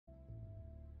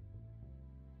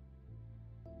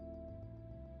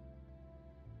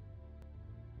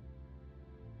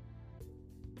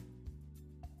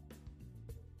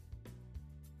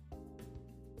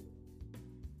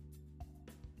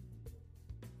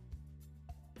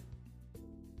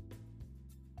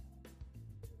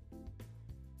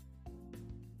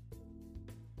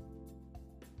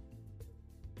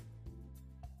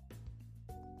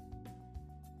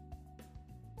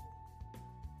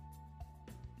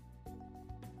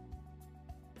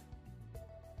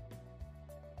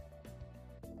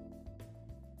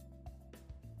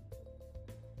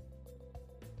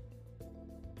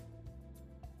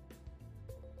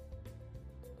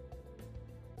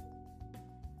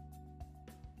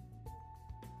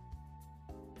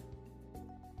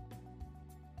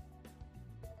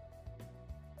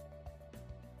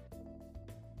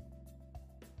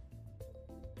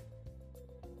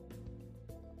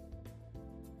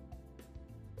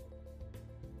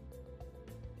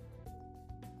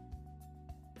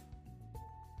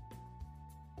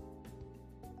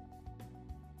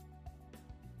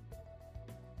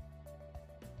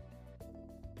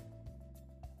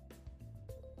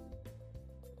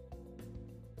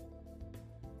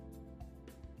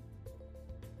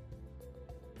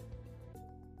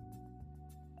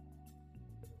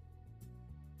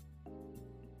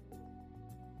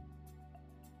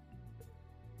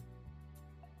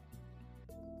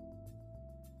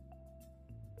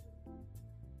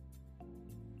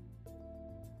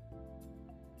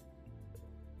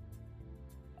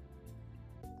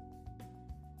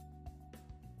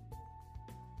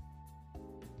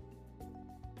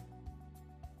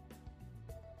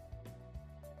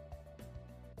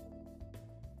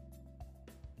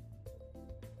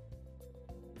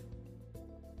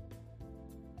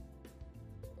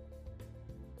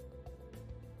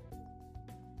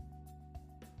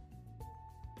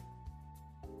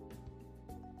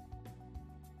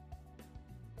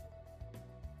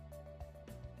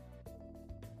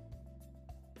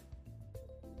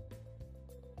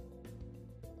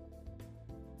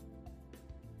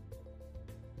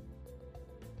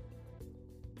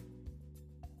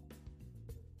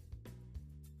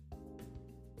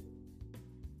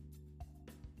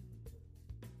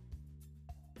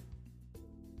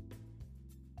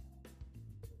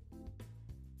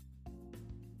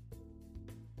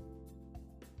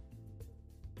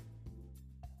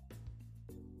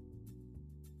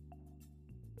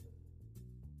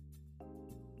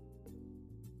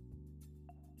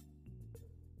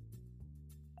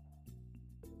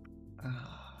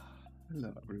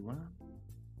Hello, everyone.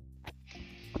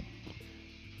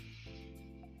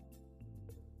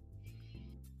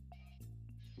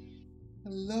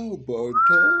 Hello,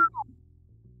 Borto.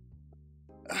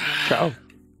 Ciao.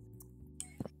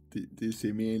 Do you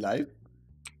see me live?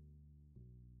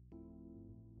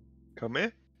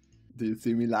 Come? Do you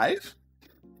see me live?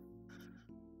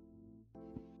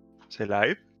 Sei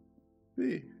live?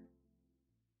 Sì.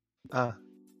 Ah.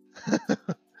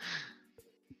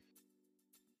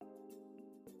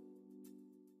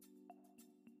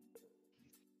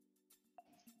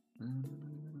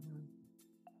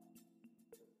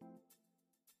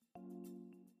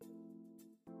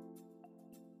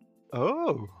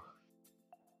 Oh.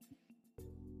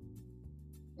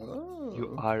 Oh.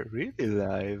 You are really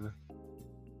live.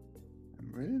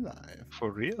 I'm really live.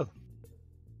 For real.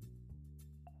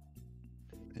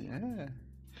 Yeah.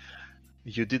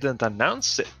 You didn't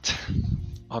announce it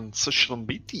on social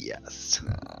medias.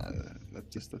 Nah, that's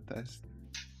just a test.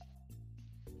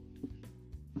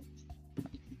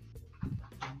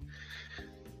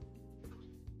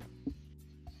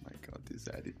 My God, this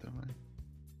editor, man.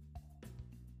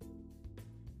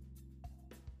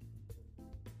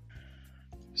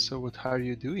 So what are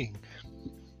you doing?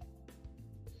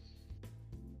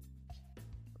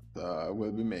 So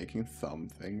we'll be making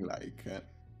something like, let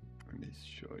me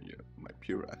show you my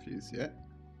pure refuse, yeah?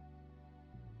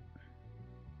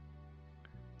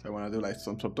 So I want to do like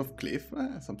some sort of cliff,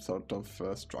 some sort of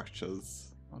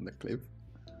structures on the cliff.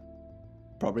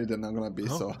 Probably they're not gonna be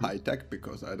so high tech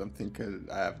because I don't think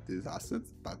I have these assets.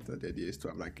 But the idea is to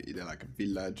have like either like a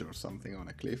village or something on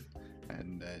a cliff,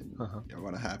 and then you're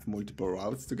gonna have multiple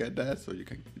routes to get there. So you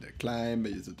can either climb,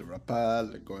 use the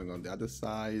rappel, going on the other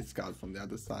side, scout from the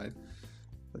other side.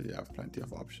 So you have plenty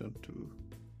of options to.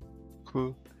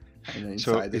 Cool. And then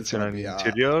So inside it's an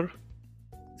interior.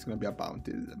 It's gonna be a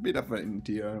bounty, a bit of an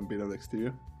interior, a bit of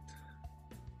exterior.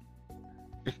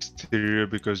 Exterior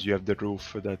because you have the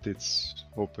roof that it's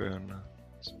open,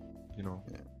 you know,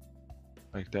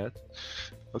 like that.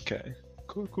 Okay,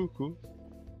 cool.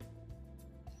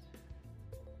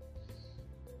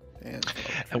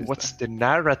 And what's the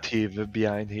narrative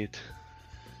behind it?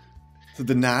 So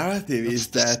the narrative is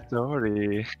that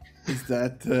story is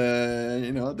that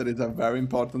you know, there is a very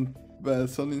important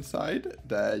person inside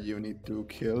that you need to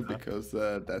kill because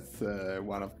that's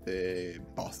one of the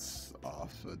boss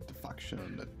of the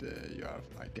faction that you are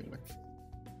fighting with.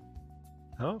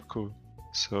 Oh, cool.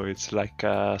 So it's like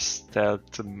a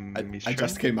stealth mission? I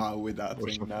just came out with that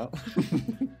thing now.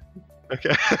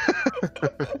 Okay.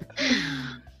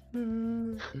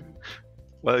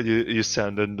 Well, you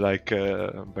sounded like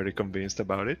very convinced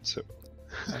about it, so.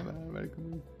 I'm very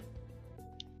convinced.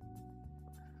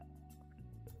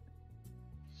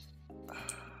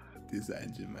 This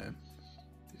engine, man.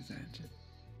 This engine.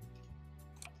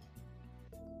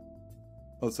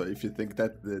 Also, if you think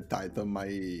that the title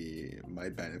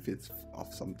might benefit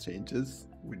of some changes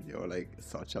with your like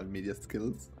social media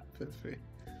skills, feel free.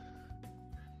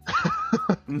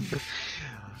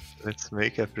 Let's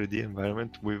make a 3D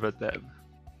environment with a dev.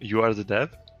 You are the dev?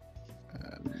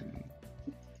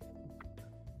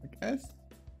 I guess.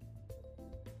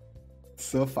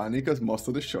 So funny because most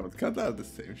of the shortcuts are the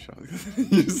same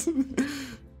shortcuts.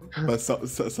 But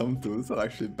some tools are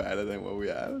actually better than what we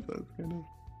have. So it's kind of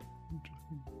interesting.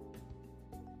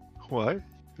 Why?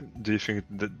 Do you think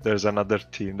that there's another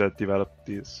team that developed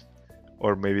this,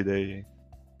 or maybe they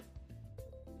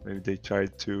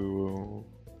tried to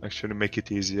actually make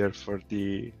it easier for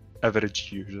the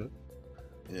average user?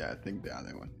 Yeah, I think the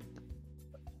other one.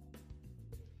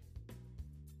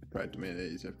 Try to make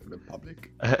it easier for the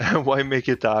public. Why make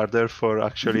it harder for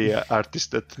actually artists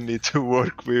that need to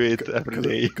work with it every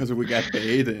day? Because we get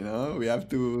paid, you know, we have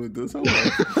to do some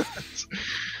work.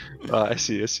 I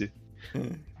see.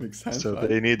 Makes sense, so right?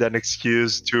 they need an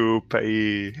excuse to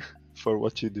pay for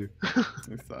what you do.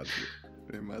 Exactly,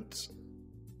 pretty much.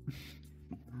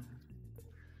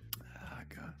 Oh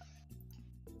god,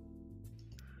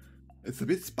 it's a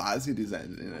bit spicy, this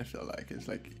engine. I feel like it's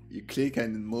like you click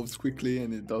and it moves quickly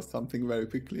and it does something very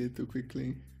quickly, too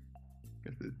quickly.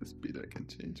 Because the speed I can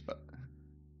change, but.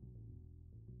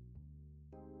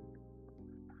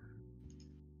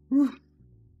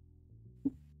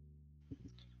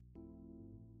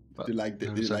 Do you like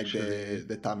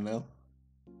the thumbnail?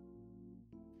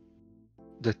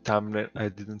 The thumbnail, I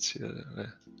didn't see it.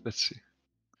 Let's see.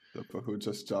 So for who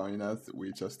just joined us,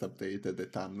 we just updated the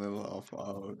thumbnail of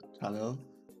our channel.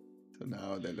 So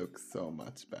now they look so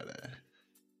much better.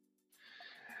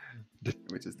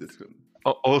 Which is this one.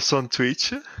 Also on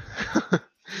Twitch?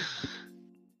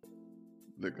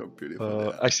 Look how beautiful they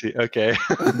are. I see, okay.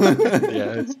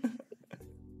 Yeah.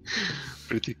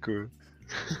 pretty cool.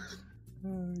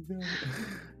 Oh god.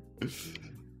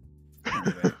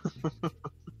 Anyway.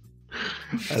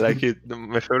 I like it.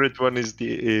 My favorite one is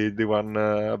the one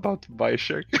about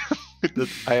Bioshock. That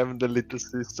I am the little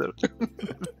sister.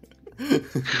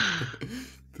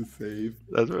 To save.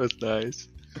 That was nice.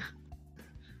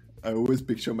 I always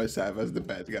picture myself as the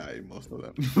bad guy in most of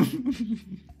them.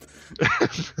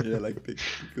 Yeah, like the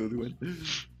good one.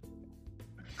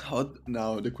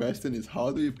 Now the question is,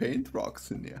 how do you paint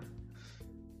rocks in here?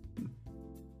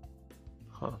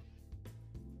 Huh.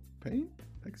 Paint?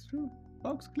 Texture?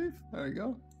 Rocks, cliff? There we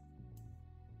go.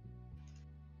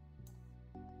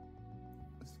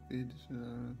 Speed.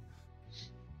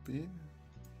 Speed.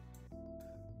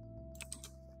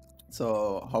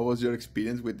 So, how was your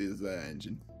experience with this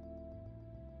engine?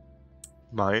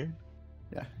 Mine?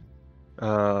 Yeah.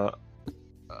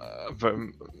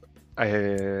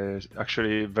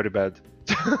 Actually very bad.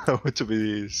 To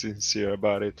be sincere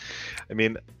about it. I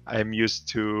mean, I'm used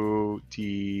to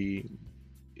the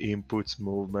inputs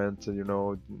movement, you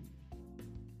know,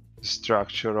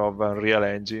 structure of Unreal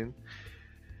Engine,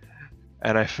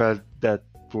 and I felt that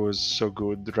was so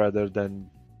good rather than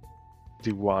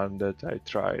the one that I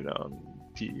tried on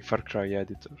the Far Cry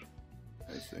editor.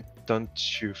 I see.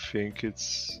 Don't you think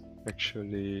it's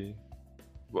actually...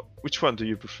 Which one do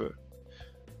you prefer?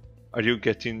 Are you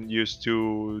getting used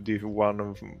to the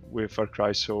one with Far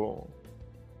Cry, so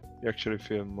you actually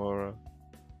feel more...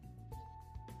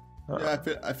 Yeah,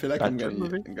 I feel like I'm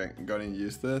getting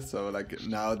used to it. So like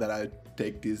now that I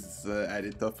take this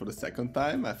editor for the second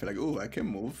time, I feel like, oh, I can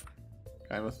move,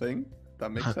 kind of thing.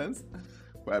 That makes sense.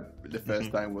 Where the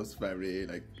first time was very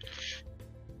like,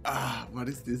 what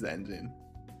is this engine?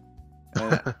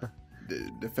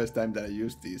 The first time that I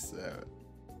used this,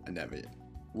 I never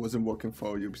wasn't working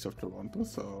for Ubisoft Toronto.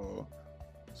 So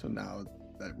now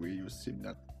that we use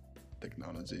similar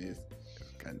technologies,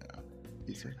 it's kind of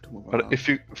easier to move around.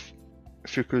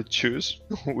 If you could choose,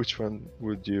 which one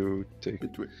would you take?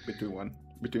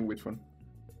 Between which one?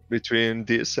 Between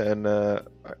this and I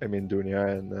mean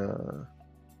Dunia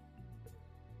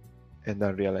and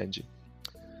Unreal Engine.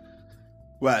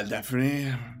 Well,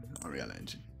 definitely Unreal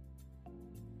Engine.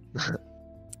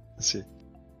 See.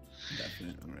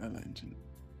 Definitely Unreal Engine.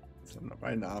 So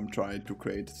right now I'm trying to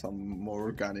create some more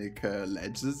organic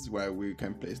ledges where we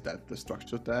can place that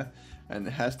structure there, and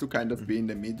it has to kind of be in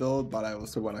the middle, but I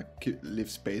also want to leave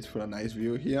space for a nice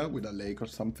view here with a lake or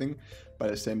something. But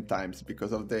at the same time,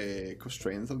 because of the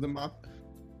constraints of the map,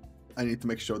 I need to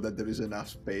make sure that there is enough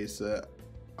space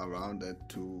around it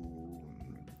to,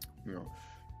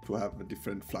 to have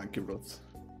different flanking routes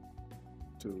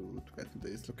to get to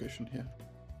this location here.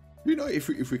 Do you know if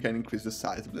we can increase the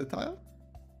size of the tile?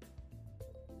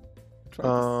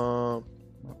 More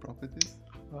properties?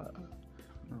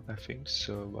 I think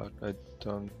so, but I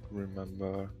don't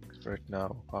remember right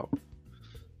now how.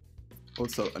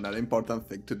 Also, another important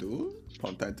thing to do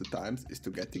from time to time is to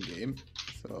get in game.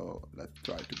 So let's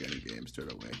try to get in game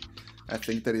straight away. I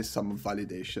think there is some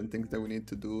validation things that we need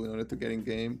to do in order to get in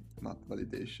game. Map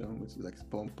validation, which is like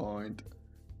spawn point.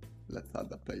 Let's add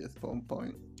the player spawn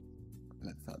point.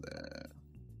 Let's add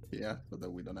here so that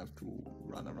we don't have to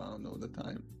run around all the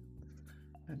time.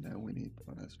 And then we need,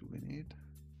 what else do we need?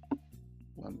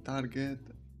 One target.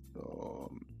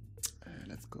 So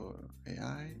let's go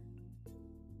AI.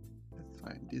 Let's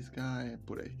find this guy,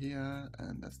 put it here,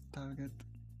 and that's the target.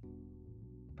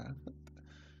 Perfect.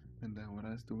 And then what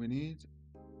else do we need?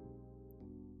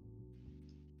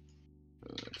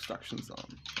 Extraction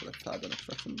zone. So let's add an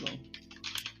extraction zone.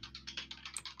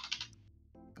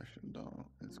 Extraction zone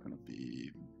is gonna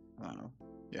be, I don't know,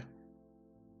 yeah.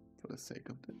 For the sake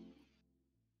of it.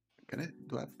 Can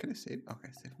I save?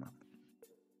 Okay, save map.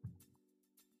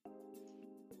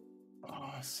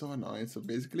 Oh, so annoying. So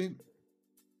basically,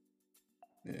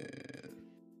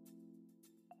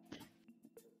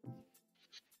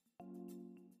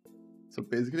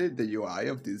 the UI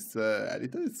of this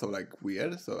editor is so like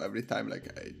weird. So every time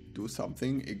like I do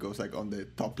something, it goes like on the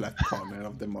top left corner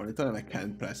of the monitor, and I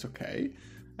can't press OK.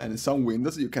 And in some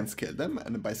windows you can scale them,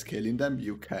 and by scaling them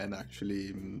you can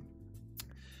actually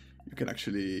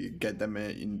get them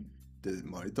in the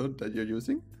monitor that you're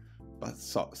using. But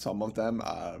some of them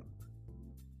are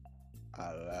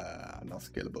not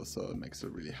scalable, so it makes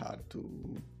it really hard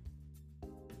to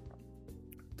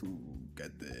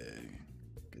get the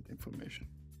information.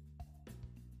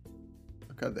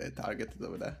 Look at the target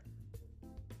over there.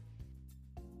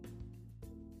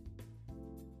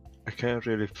 I can't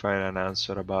really find an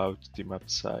answer about the map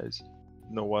size.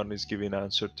 No one is giving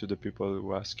answer to the people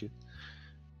who ask it.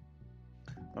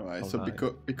 All right, so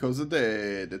online. because of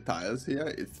the tiles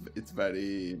here, it's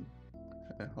very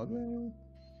how do I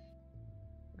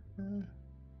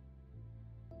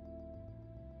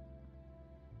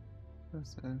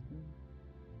what's that?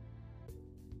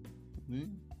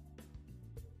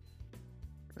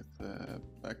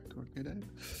 Back to arcade.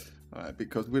 Alright,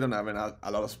 because we don't have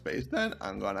a lot of space, then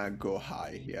I'm gonna go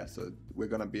high here. So we're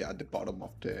gonna be at the bottom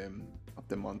of the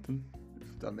mountain,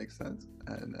 if that makes sense.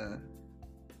 And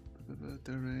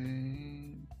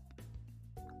terrain.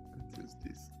 Let's use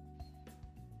this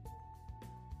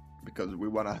because we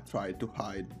wanna try to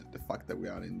hide the fact that we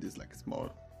are in this like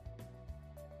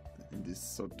in this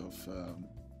sort of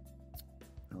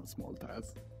small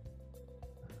tiles.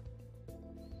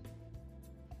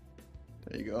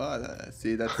 There you go.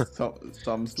 See that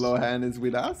some slow hand is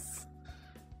with us.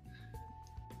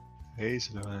 Hey,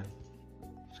 Sloan.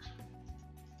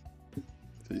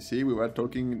 So you see, we were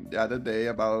talking the other day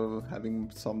about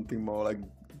having something more like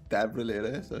dev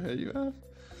related. So here you are.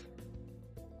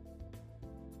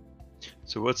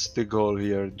 So what's the goal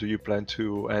here? Do you plan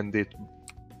to end it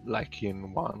like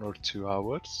in 1 or 2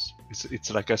 hours?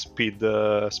 It's like a speed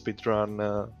run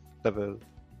level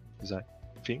design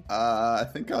thing. I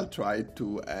think I'll try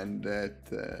to end it.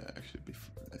 Actually,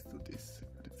 let's do this.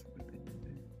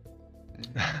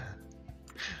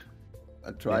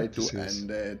 I'll try to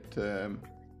end it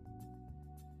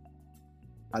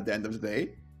at the end of the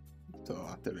day. So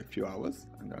after a few hours,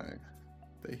 I'm gonna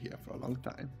stay here for a long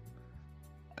time.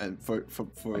 And for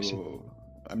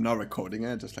I'm not recording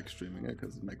it, just like streaming it,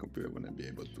 because my computer wouldn't be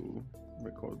able to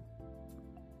record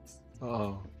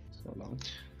so long.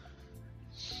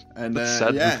 And that's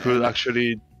sad. yeah, we could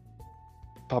actually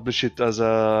publish it as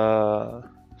a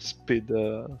speed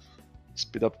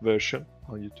up version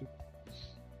on YouTube.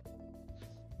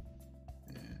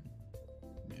 Yeah,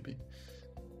 maybe.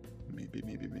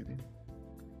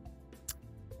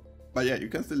 But yeah, you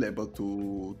can still able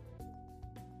to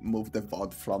move the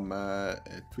VOD from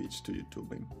Twitch to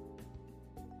YouTubing,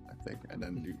 I think, and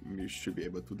then you should be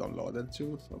able to download it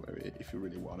too. So maybe if you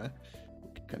really want it,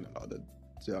 you can download it.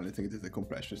 The only thing is the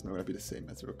compression is not gonna be the same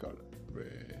as the record.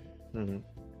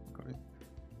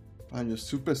 Find your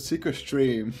super secret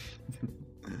stream.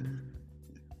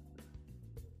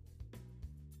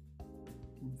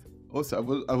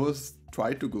 Also, I was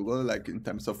trying to Google like in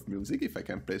terms of music if I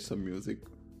can play some music,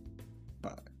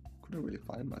 but I couldn't really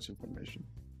find much information.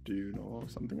 Do you know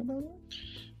something about it?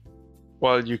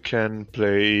 Well, you can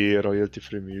play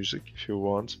royalty-free music if you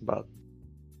want, but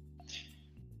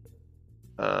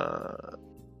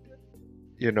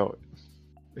you know,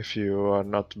 if you are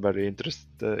not very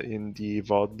interested in the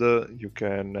VOD, you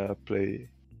can play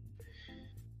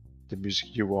the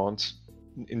music you want.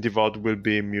 In the VOD will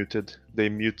be muted. They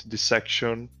mute the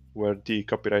section where the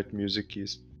copyright music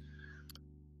is.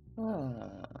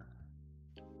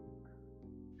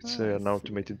 It's an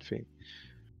automated thing.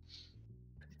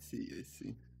 I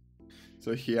see.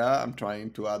 So here I'm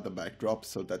trying to add the backdrop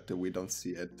so that we don't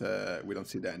see it. We don't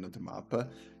see the end of the map.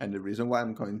 And the reason why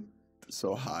I'm going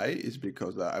so high is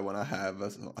because I want to have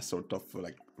a sort of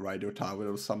like radio tower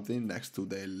or something next to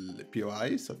the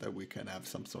POI, so that we can have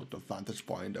some sort of vantage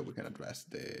point that we can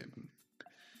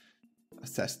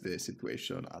assess the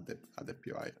situation at the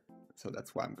POI. So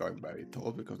that's why I'm going very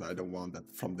tall, because I don't want that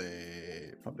from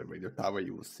the radio tower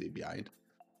you will see behind.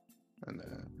 And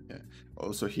yeah,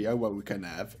 also here what we can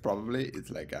have probably is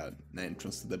like an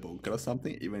entrance to the bunker or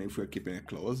something, even if we're keeping it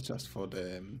closed, just for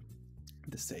the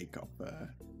sake of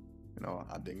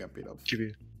adding a bit of give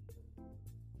you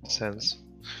sense.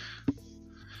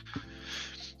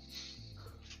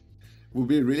 Would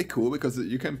be really cool because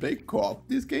you can play co-op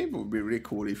this game. It would be really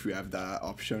cool if you have the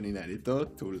option in editor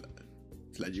to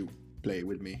let you play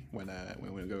with me when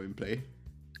we go and play.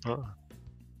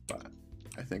 But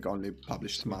I think only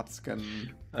published maps can.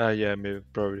 Yeah, maybe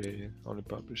probably only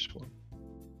published one.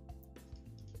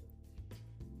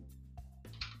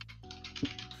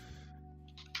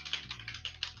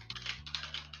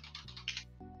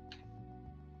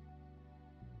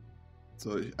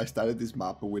 So I started this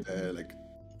map with like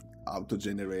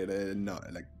auto-generated,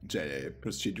 like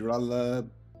procedural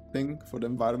thing for the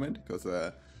environment, because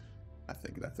I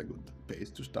think that's a good base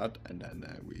to start, and then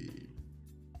we're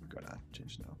gonna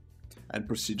change now. And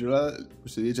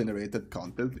procedurally generated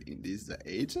content in this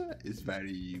age is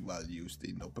very well used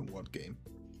in open world game.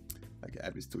 Like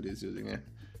every studio is using it,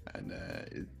 and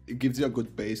it gives you a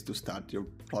good base to start your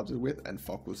project with and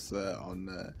focus on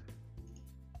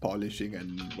polishing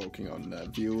and working on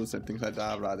views and things like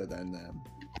that, rather than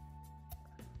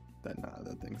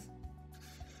other things.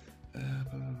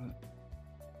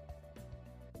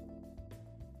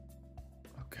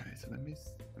 Okay, so let me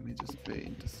just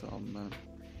paint some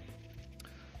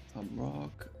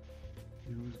rock.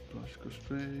 Use brush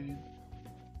constraint.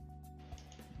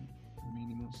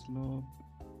 Minimum slope.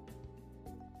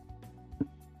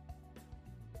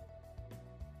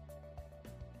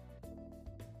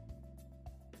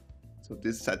 So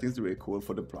this setting is really cool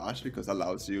for the brush because it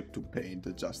allows you to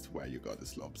paint just where you got the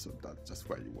slope. So that's just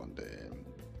where you want the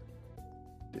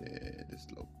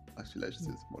slope. Actually, let's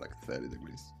say it's more like 30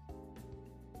 degrees.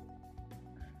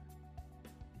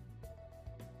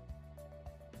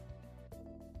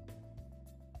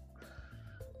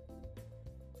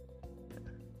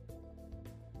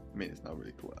 I mean, it's not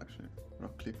really cool actually.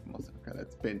 Rock clip mossy. Okay,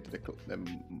 let's paint the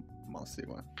mossy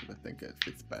one. I think it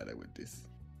fits better with this.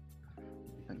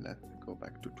 And let's go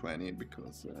back to 20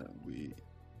 because we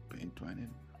paint 20.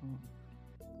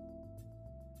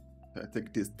 So I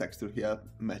think this texture here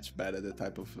match better the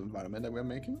type of environment that we're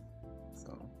making.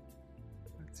 So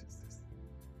let's use this.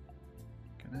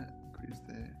 Can I increase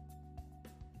the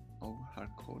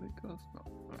hardcore equals? No.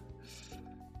 All right.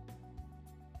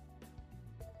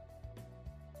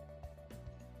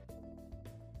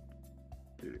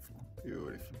 Beautiful,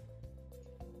 beautiful.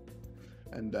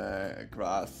 And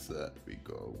grass, we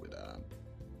go with a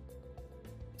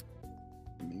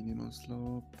minimum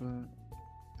slope.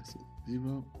 Let's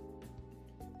 0.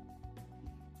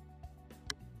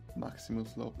 Maximum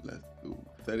slope, let's do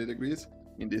 30 degrees.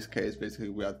 In this case, basically,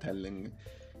 we are telling,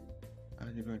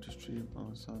 are you going to stream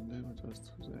on Sunday or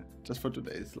just today? Just for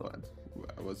today's Lord.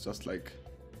 I was just like,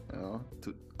 you know,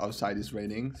 outside is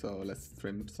raining, so let's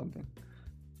stream something.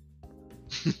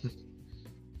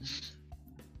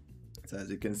 So as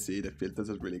you can see, the filters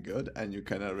are really good, and you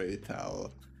can already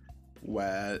tell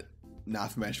where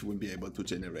nav mesh will be able to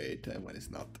generate and when it's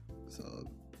not. So,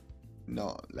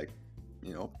 no, like,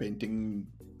 you know, painting,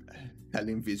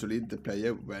 telling visually the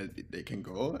player where they can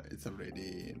go, it's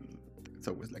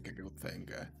always like a good thing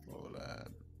for,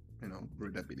 you know,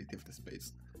 readability of the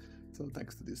space. So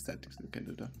thanks to these settings, you can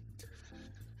do that.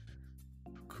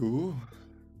 Cool.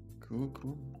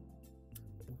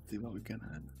 Let's see what we can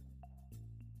add.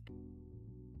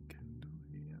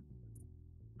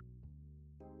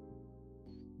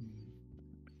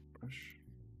 Brush.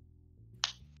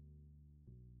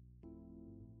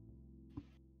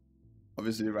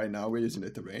 Obviously right now we're using the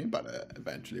terrain, but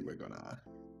eventually we're gonna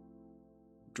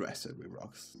dress it with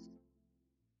rocks.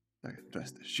 Like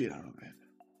dress the shit out of it.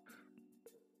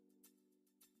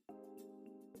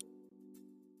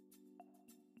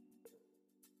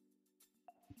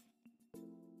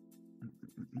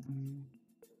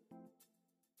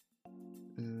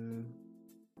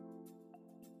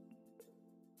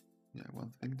 Yeah,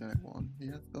 one thing that I want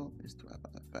here though is to have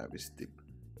a very steep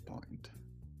point.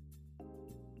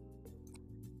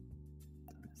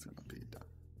 It's gonna be that.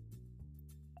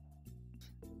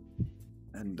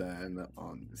 And then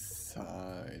on the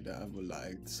side I would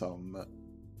like some -1.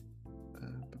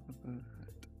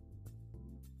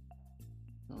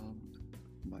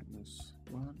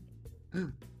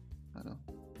 I don't know.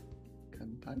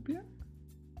 Can type here?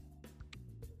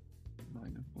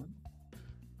 -1.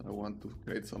 I want to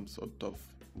create some sort of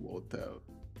water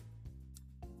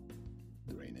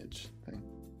drainage thing.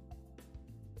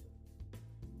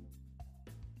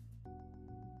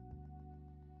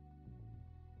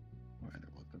 Where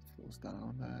the water flows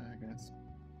down there, I guess.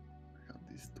 I got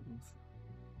these tools.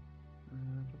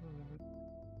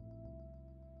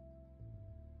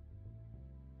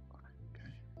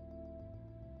 Okay.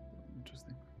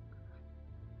 Interesting.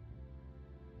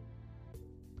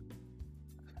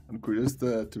 I'm curious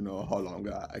to know how long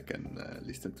I can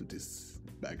listen to this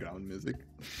background music.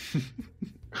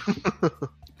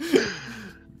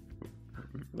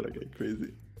 But I get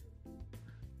crazy.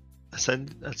 I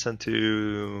sent to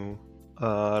you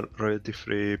a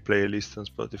royalty-free playlist on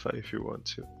Spotify if you want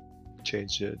to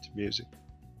change the music.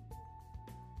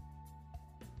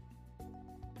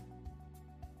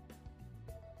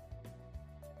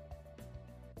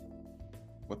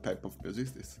 What type of music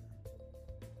is this?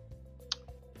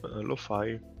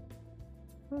 Lo-fi,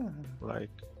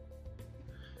 like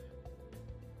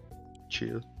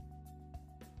chill.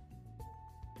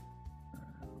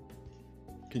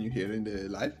 Can you hear in the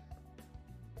live?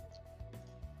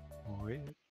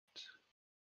 Wait.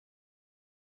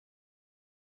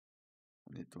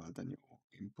 I need to add a new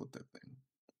input, I think.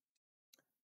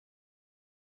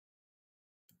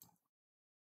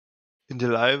 In the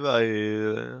live,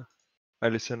 I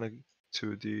listen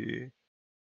to the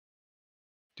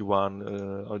one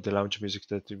or the lounge music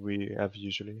that we have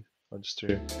usually on the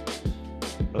stream.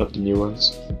 Not the new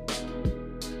ones.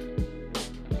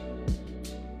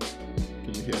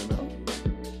 Can you hear now?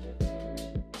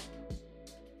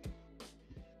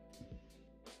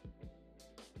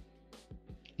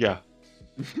 Yeah.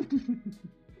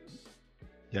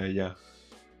 Yeah.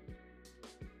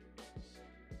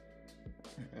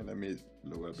 And let me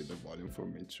lower a bit the volume for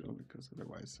Mitchell because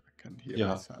otherwise I can't hear Yeah.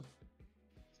 myself.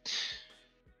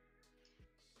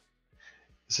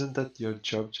 Isn't that your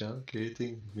job, John?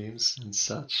 Creating memes and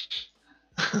such?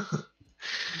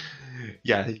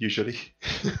 Yeah, usually.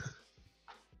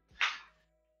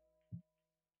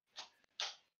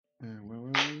 Where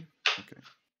were we? Okay.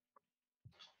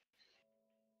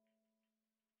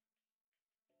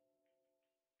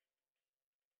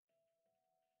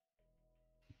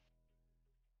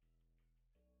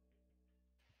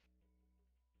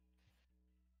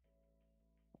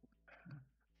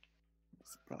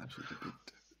 Splash it a bit.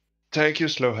 Thank you,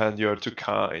 Slowhand. You're too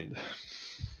kind.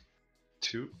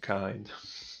 Too kind.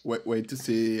 Wait to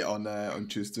see on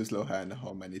Tuesday Slowhand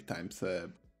how many times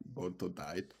Boto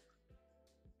died.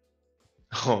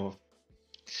 Oh,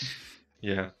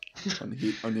 yeah.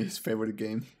 on his favorite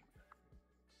game.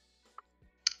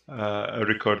 I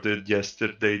recorded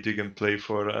yesterday Dig and Play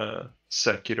for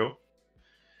Sekiro,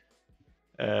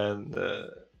 and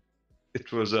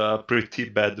it was a pretty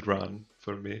bad run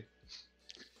for me.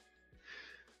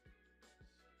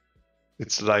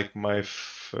 It's like my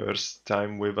first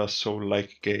time with a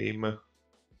Soul-like game.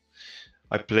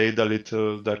 I played a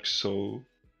little Dark Soul,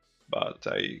 but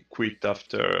I quit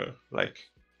after like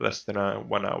less than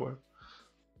 1 hour.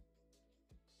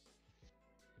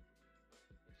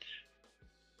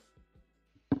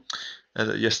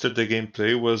 And yesterday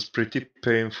gameplay was pretty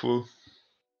painful.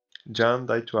 Jan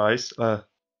died twice.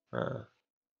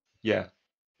 Yeah,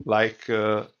 like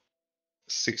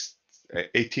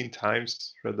 18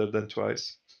 times rather than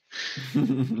twice.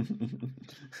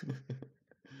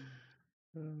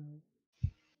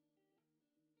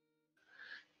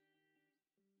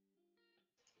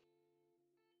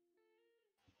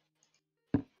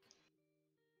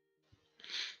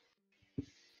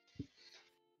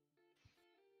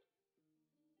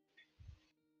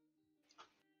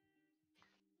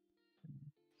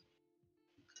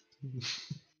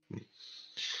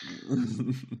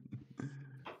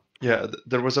 Yeah,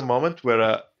 there was a moment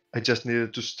where I just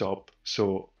needed to stop,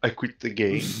 so I quit the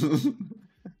game.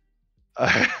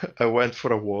 I went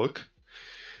for a walk.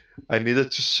 I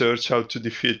needed to search how to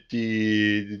defeat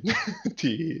the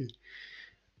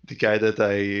the guy that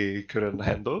I couldn't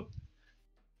handle.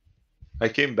 I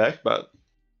came back, but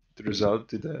the result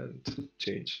didn't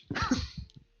change.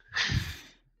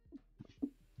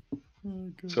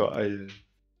 So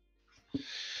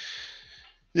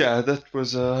yeah, that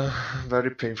was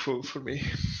very painful for me.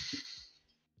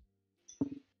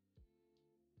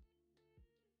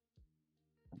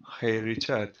 Hey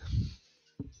Richard,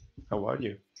 how are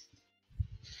you?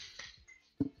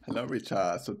 Hello,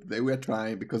 Richard. So today we are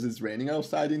trying, because it's raining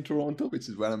outside in Toronto, which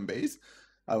is where I'm based.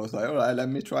 I was like, all right, let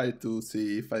me try to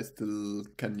see if I still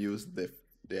can use the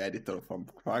editor from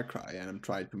Far Cry, and I'm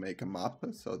trying to make a map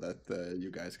so that you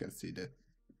guys can see the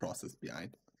process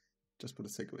behind, just for the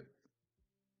sake of it.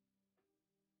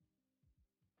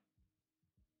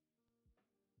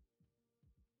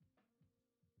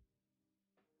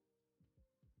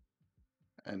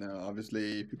 And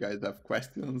obviously, if you guys have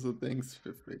questions or things,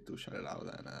 feel free to shout it out,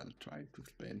 and I'll try to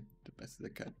explain the best as I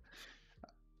can.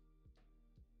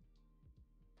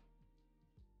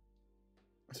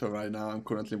 So right now I'm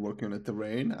currently working on the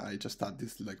terrain. I just had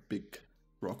this like big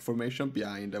rock formation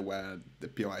behind where the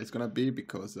POI is gonna be,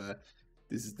 because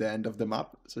this is the end of the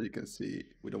map. So you can see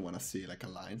we don't want to see like a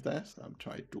line there. So I'm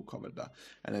trying to cover that.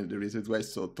 And then the reason why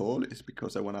it's so tall is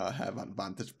because I want to have an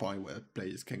vantage point where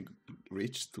players can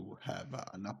reach to have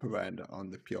an upper end on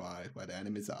the POI where the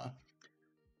enemies are.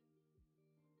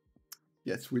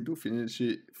 Yes, we do finish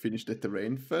the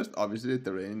terrain first. Obviously,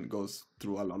 the terrain goes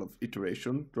through a lot of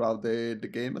iteration throughout the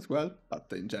game as well.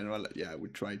 But in general, yeah, we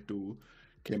try to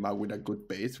came out with a good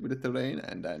base with the terrain,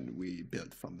 and then we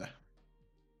build from there.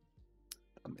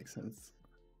 That makes sense.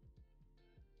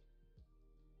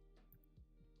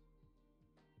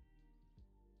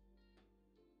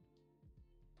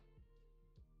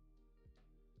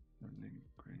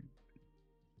 Great.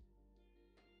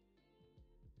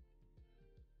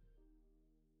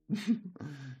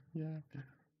 Yeah.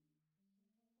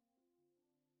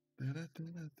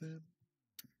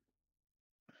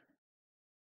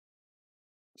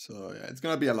 So yeah, it's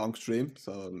gonna be a long stream.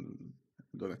 So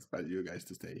don't expect you guys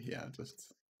to stay here.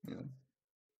 Just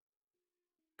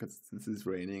because this is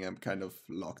raining, I'm kind of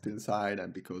locked inside,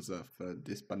 and because of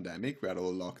this pandemic, we are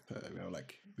all locked.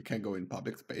 Like we can't go in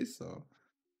public space, so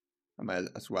I might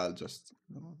as well just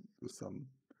do some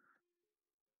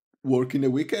work in the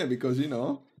weekend, because we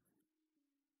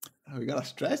gotta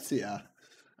stress here.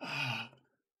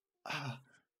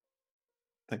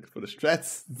 Thanks for the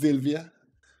strats, Sylvia.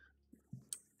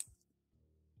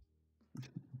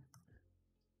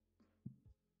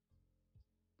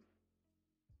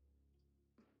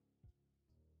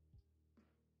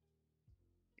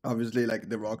 Obviously, like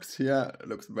the rocks here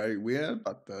looks very weird,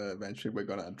 but eventually we're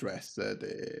gonna address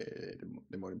the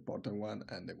more important one,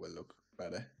 and it will look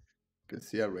better. You can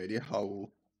see already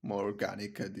how more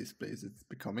organic this place is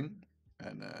becoming,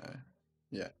 and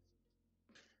yeah,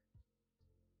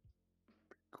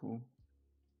 cool.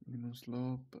 Minimum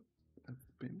slope.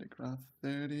 Let's paint the grass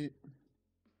 30,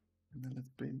 and then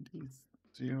let's paint this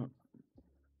 0.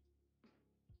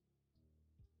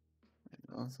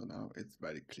 And also now it's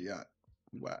very clear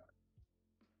where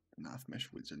enough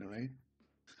mesh will generate.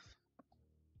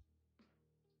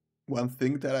 One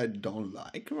thing that I don't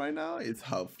like right now is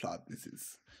how flat this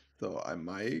is. So I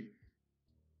might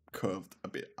curve a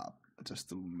bit up just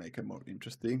to make it more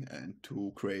interesting and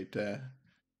to create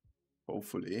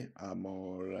hopefully a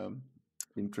more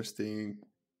interesting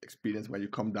experience. When you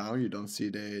come down, you don't see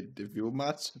the view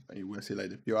much, and you will see like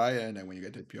the POI, and then when you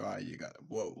get the POI, you got,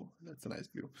 whoa, that's a nice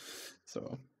view.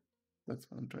 So that's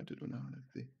what I'm trying to do now.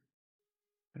 Let's see.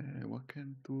 What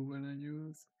can tool will I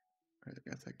use? I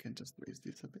guess I can just raise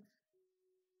this a bit.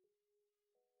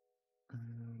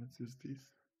 Let's use this.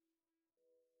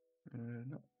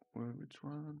 No, which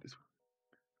one? This one.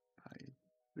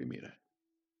 3 meter.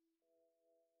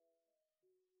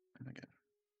 And again.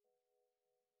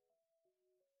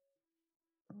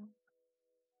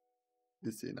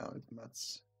 You see now it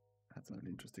has an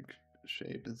interesting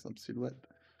shape and some silhouette.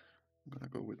 I'm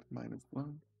gonna go with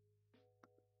 -1.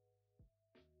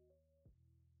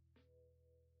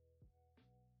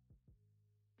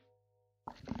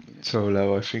 So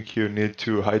now I think you need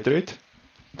to hydrate.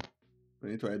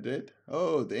 We need to hydrate.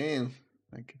 Oh damn!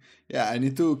 Okay. Yeah, I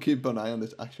need to keep an eye on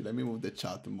this. Actually, let me move the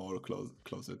chat more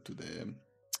closer to the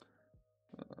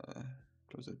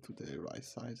right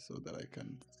side so that I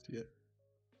can see it.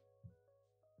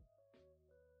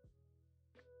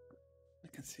 I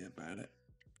can see it better.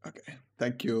 Okay,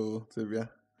 thank you, Sylvia.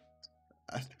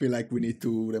 I feel like we need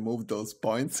to remove those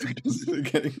points because we're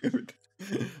getting a bit.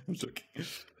 I'm joking.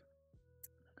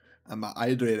 I'm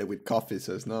hydrated with coffee,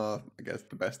 so it's not, I guess,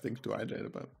 the best thing to hydrate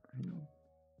about. You know.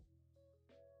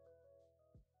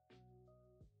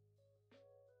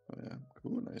 Oh, yeah,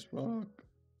 cool, nice rock.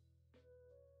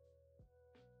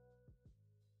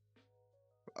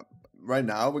 Right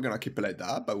now, we're gonna keep it like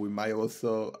that, but we might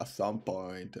also, at some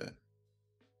point,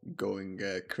 going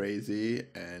crazy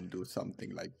and do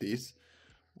something like this,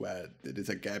 where there is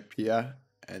a gap here,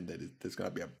 and there's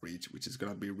gonna be a bridge, which is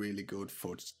gonna be really good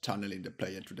for channeling the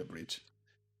player through the bridge.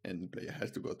 And the player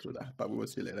has to go through that, but we will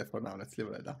see later. For now, let's leave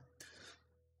it like that.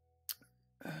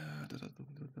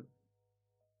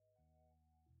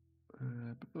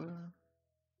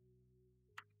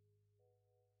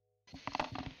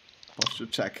 Posture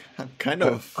check. I'm kind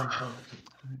of.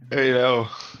 You know,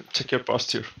 check your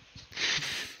posture.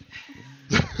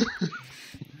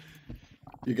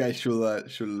 You guys should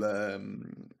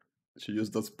use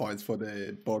those points for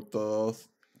the Porto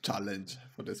challenge,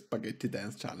 for the spaghetti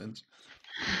dance challenge.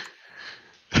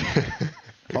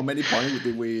 How many points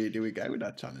did we get with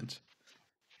that challenge?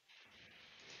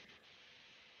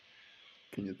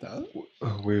 Can you tell?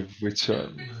 With which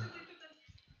one?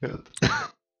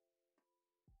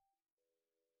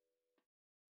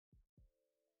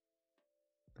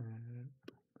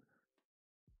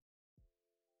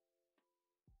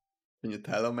 Can you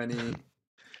tell how many?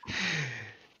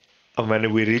 How many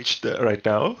we reached right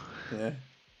now? Yeah.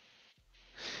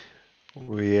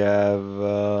 We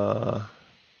have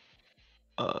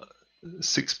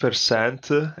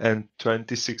 6% and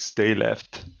 26 days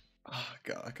left. Oh,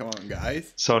 God, come on,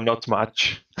 guys. So not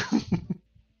much.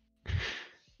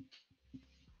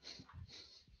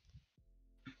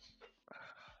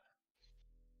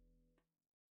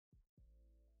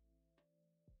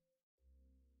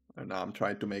 And now I'm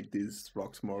trying to make these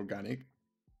rocks more organic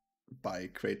by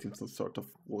creating some sort of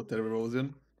water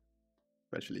erosion,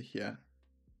 especially here.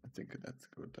 I think that's a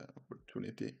good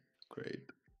opportunity to create.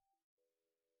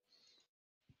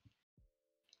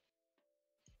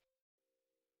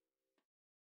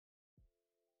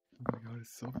 Oh my god,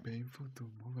 it's so painful to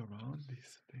move around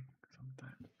this thing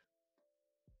sometimes.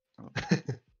 Oh.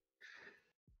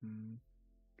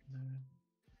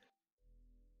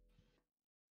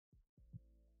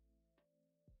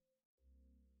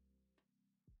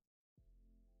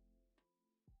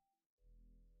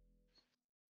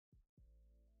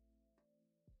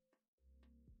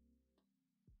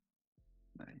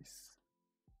 Nice.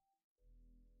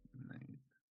 Nice.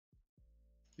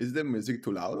 Is the music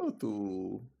too loud or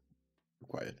too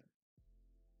Quiet.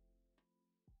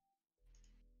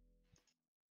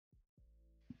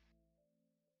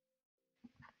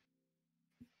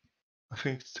 I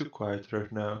think it's too quiet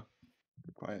right now.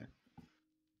 Quiet.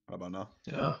 What about now?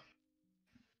 Yeah.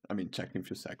 I mean, check in a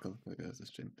few seconds because the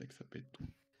stream takes a bit.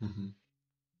 Mm-hmm.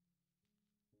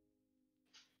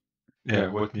 Yeah,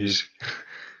 what music?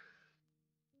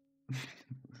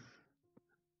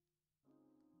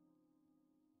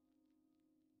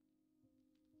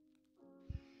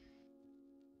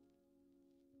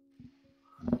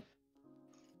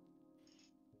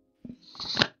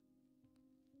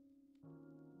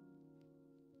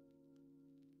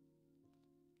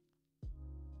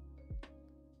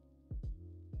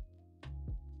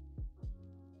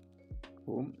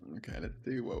 Cool. Okay, let's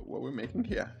see what we're making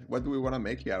here. What do we want to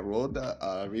make here? A road,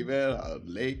 a river, a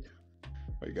lake?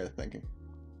 What are you guys thinking?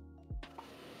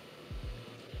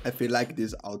 I feel like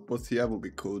this outpost here would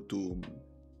be cool to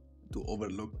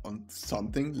overlook on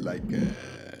something like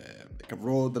a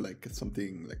road, like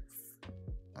something like,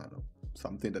 I don't know,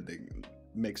 something that they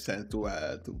makes sense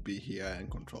to be here and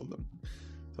control them.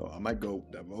 So I might go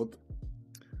the road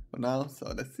for now.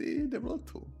 So let's see the road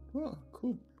too. Oh,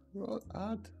 cool. Road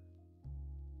add.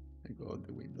 I got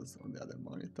the windows on the other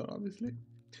monitor, obviously.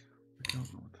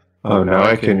 Oh, now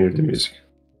I can hear the music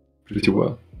pretty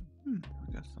well. We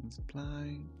got some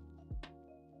supply.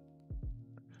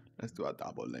 Let's do a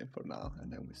double lane for now,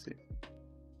 and then we see.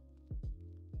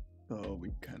 So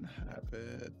we can have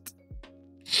it.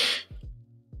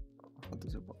 How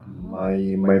does it work?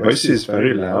 My voice is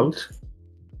very loud.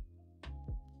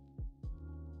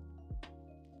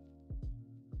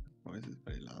 Voice is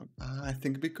very loud. I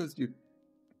think because you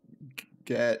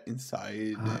get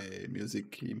inside the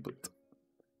music input.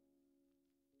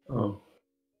 Oh.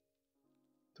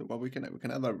 So what we can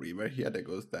have a river here that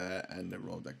goes there and the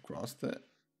road that crossed it.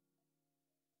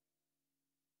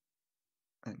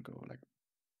 And go like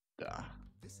that.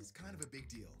 This is kind of a big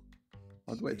deal.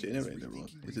 How do I generate the road?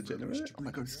 Is it generated? Oh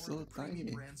my god, it's so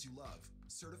tiny. Brands you love,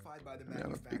 certified by the We have a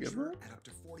manufacturer bigger road? at up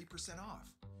to 40% off.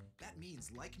 That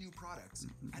means like new products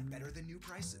at better than new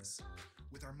prices.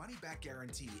 With our money back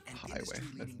guarantee and Highway.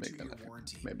 industry-leading Let's make 2-year an-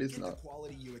 warranty, maybe it's get not- the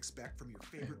quality you expect from your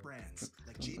favorite brands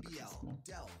like Let's look at this JBL, one.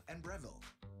 Dell, and Breville.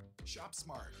 Shop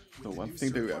smart. with So the one new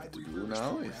thing that we have certified to do refurbished now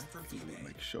program is from to eBay.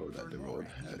 make sure that Learn the more road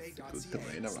at has good ebay.ca/certified.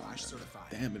 terrain around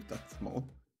it. Damn, if that's small.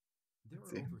 There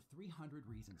Let's are see. over 300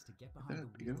 reasons to get that behind a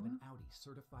the bigger wheel of an one? Audi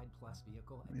certified plus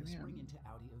vehicle at Maybe the I'm Spring into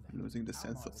Audi event. losing the Our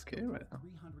sense of models scale go right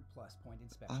through now. 300 plus point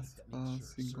inspections that make Asphalt,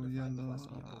 sure single certified yellow, plus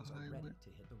vehicles are highway. ready to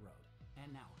hit the road. And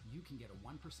now you can get a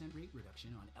 1% rate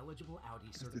reduction on eligible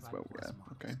Audi Is this certified where we're plus at?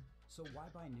 models. Okay. So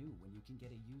why buy new when you can get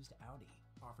a used Audi?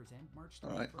 Offers end March 31st,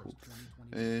 Alright, cool.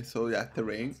 2020. So yeah,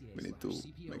 terrain. We need to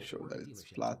make sure that it's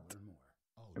flat.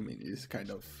 I mean, it's kind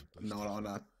of not on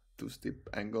a too steep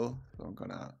angle. So I'm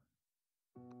gonna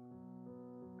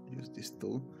use this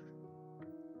tool.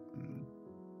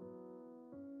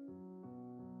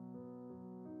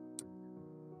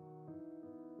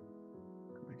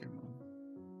 Make it more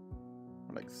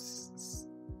like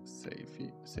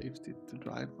safety to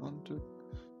drive onto.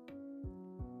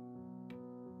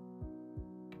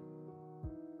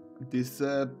 This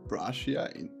brush here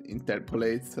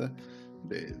interpolates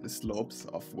the slopes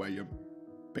of where you're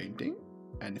painting,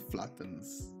 and it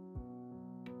flattens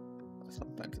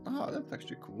sometimes. Oh, that's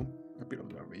actually cool. A bit of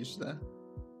a ridge there.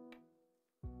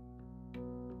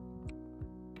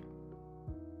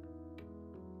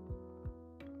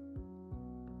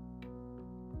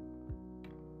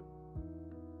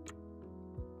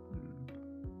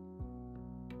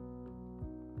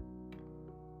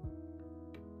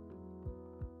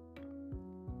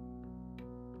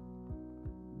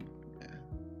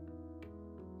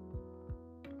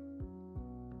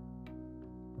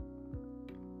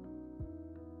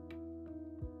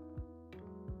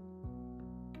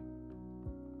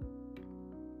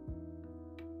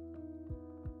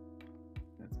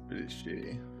 Pretty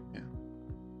shitty, yeah.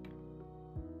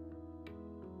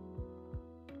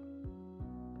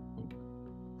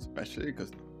 Especially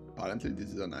because apparently this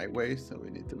is an highway, so we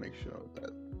need to make sure that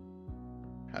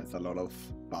it has a lot of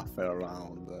buffer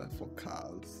around for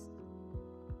cars.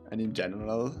 And in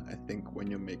general, I think when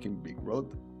you're making big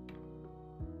road,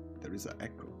 there is an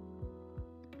echo.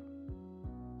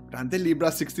 Grande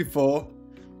Libra 64.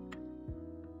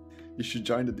 You should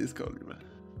join the Discord, Libra.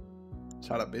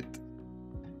 Chat a bit.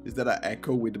 Is that an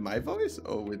echo with my voice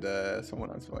or with someone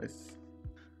else's voice?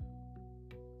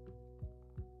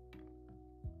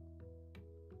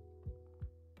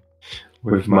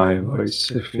 With my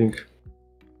voice, I think.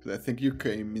 Because I think you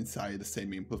came inside the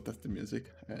same input as the music,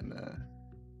 and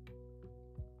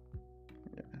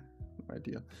yeah,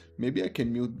 idea. Maybe I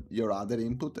can mute your other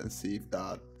input and see if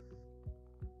that.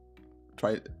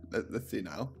 Let's see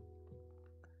now.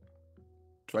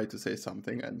 Try to say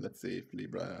something and let's see if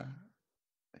Libra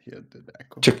hear the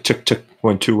echo. Check.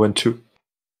 1 2 1 2.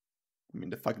 I mean,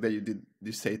 the fact that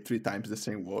you say 3 times the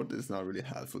same word is not really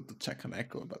helpful to check an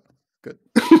echo, but good.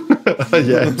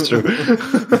 Yeah, it's true.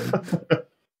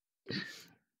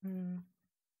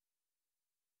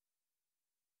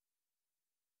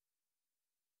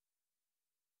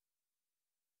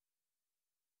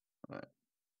 Alright,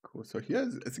 cool. So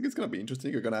here, I think it's gonna be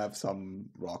interesting. You're gonna have some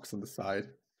rocks on the side.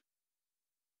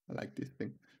 I like this thing.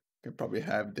 You can probably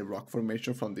have the rock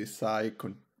formation from this side.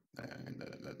 And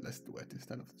let's do it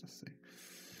instead of just saying.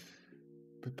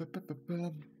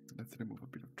 Let's remove a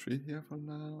bit of tree here for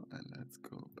now, and let's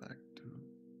go back to.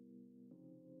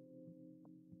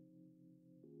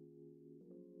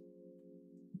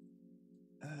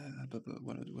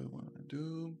 What do I want to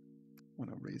do? I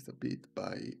want to raise a bit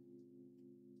by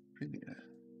Premiere.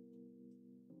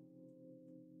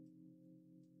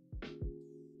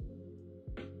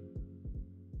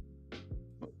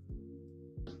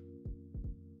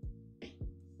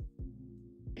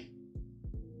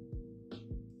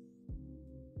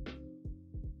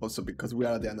 Also, because we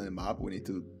are at the end of the map, we need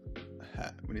to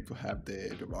have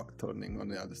the rock turning on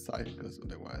the other side, because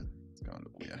otherwise it's gonna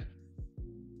look weird.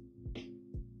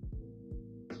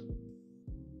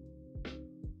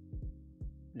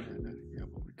 Yeah, here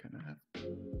what we can have.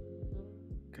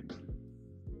 Can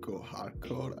go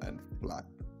hardcore and flat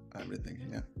everything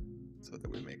here, so that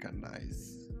we make a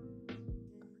nice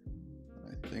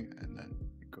thing, and then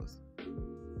because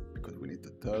we need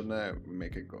to turn it, we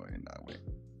make it go in that way.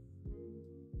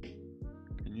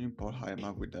 Can you import high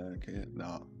map with the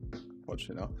no,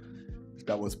 unfortunately no. If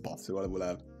that was possible, I would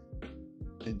have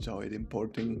enjoyed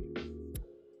importing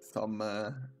some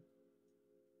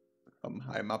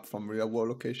high map from real world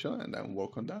location and then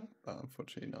work on that, but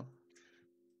unfortunately no.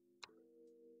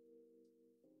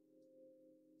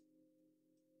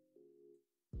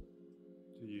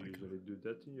 Do you usually do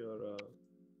that in your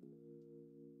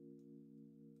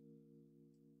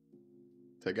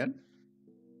Say again?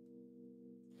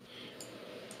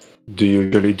 Do you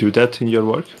usually do that in your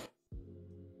work?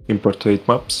 Import 8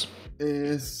 maps?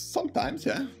 Sometimes,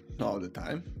 yeah. Not all the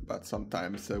time, but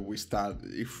sometimes we start,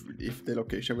 if the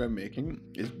location we're making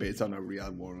is based on a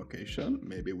real world location,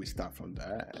 maybe we start from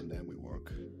there and then we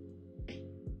work.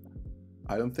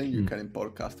 I don't think you can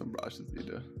import custom brushes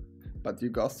either, but you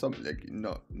got some like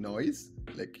noise.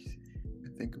 Like I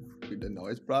think with the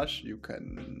noise brush you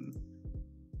can.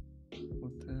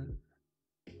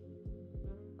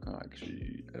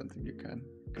 Actually, I don't think you can.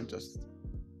 You can just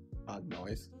add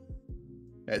noise.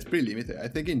 Yeah, it's pretty limited. I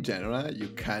think in general you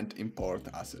can't import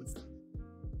assets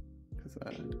because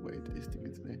the way this thing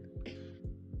is made.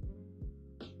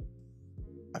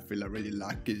 I feel already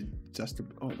lucky just to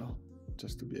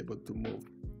be able to move.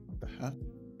 What the hell?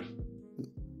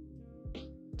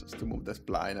 Just to move the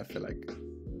spline, I feel like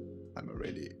I'm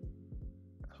already.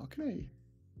 How can I?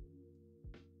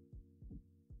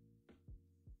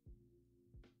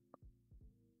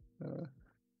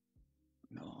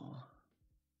 No.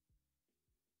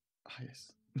 Ah,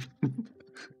 yes.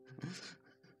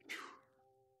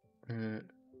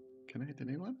 Can I hit a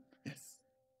new one? Yes.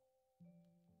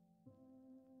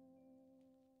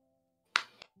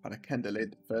 But I can't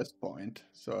delete the first point,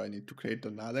 so I need to create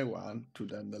another one to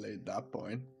then delete that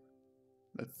point.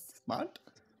 That's smart.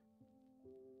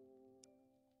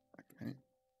 Okay.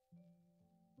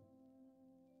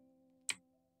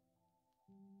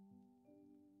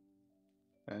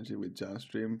 Energy with John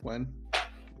stream when?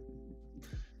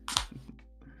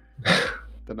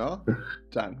 Don't know?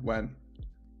 John, when?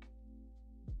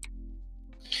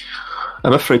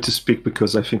 I'm afraid to speak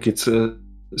because I think it's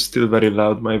still very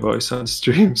loud, my voice on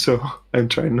stream, so I'm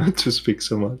trying not to speak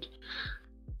so much.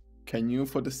 Can you,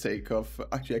 for the sake of...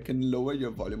 Actually, I can lower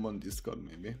your volume on Discord,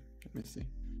 maybe. Let me see.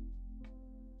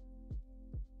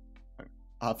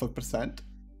 0.5%?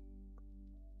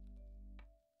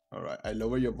 Alright, I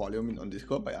lower your volume on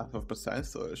Discord by 0.5%,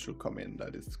 so it should come in.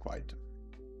 That is quite...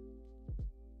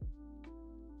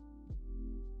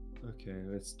 Okay,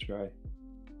 let's try.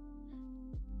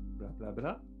 Blah, blah,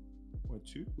 blah. 1,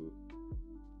 2.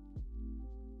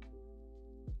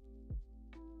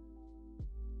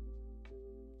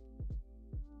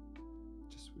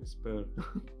 Just whisper.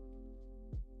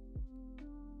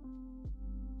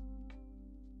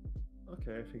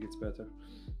 Okay, I think it's better.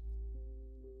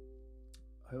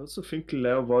 I also think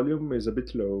Leo volume is a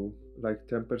bit low, like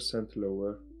 10%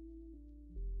 lower.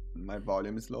 My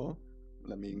volume is low.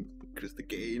 Let me increase the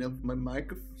gain of my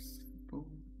microphone.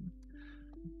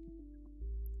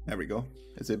 There we go.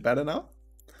 Is it better now?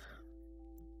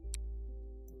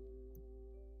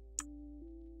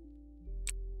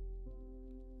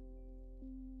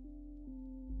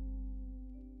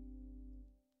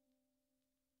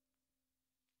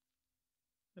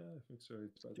 Yeah, I think so.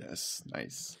 It's better. Yes,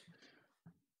 nice.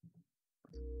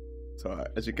 So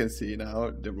as you can see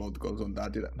now, the road goes on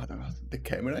that direction. The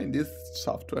camera in this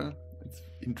software, it's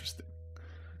interesting.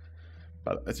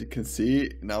 But as you can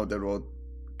see, now the road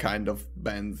kind of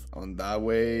bends on that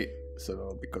way.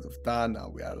 So because of that, now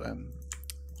we are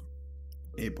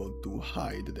able to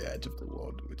hide the edge of the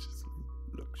road, which is,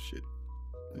 look, shit.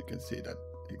 You can see that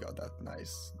you got that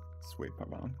nice sweep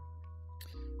around.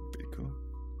 Pretty cool.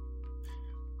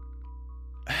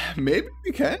 Maybe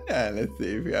we can. Let's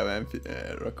see if we have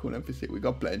raccoon NPC. We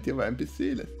got plenty of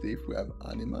NPC. Let's see if we have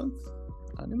animals.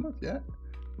 Animals, yeah.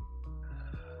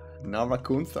 No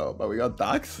raccoons though, but we got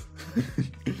ducks.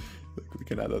 We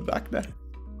can add a duck there.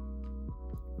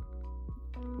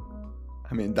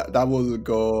 I mean, that will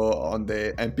go on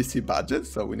the NPC budget,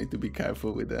 so we need to be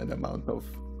careful with the amount of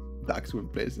ducks we're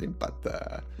placing. But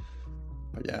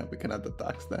yeah, we can add the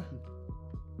ducks there.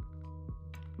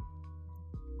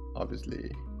 Obviously,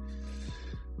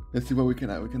 let's see what we can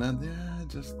add. We can add, yeah,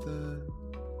 just a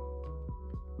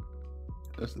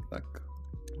duck.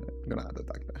 I'm gonna add a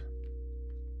duck there.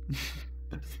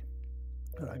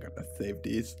 Alright, gotta save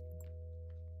these.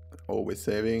 Always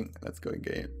saving. Let's go in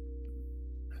game.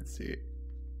 Let's see.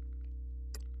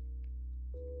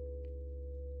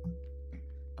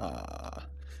 So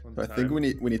I think we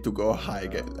need to go high,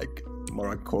 get like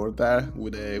more hardcore there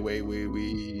with the way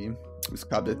we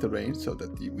scrap the terrain, so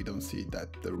that we don't see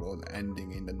that the road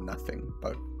ending in the nothing.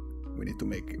 But we need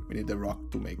the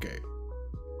rock to make a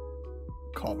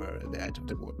cover the edge of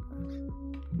the road.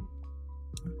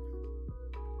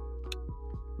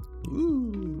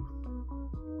 Ooh.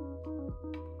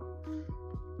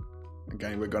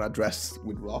 Again, we're gonna dress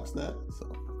with rocks there,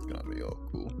 so it's gonna be all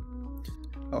cool.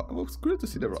 Oh, it was good to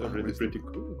see the road. It's already pretty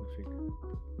cool, I think.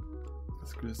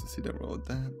 It's good to see the road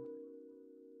there.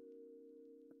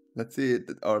 Let's see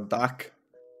our duck.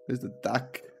 There's the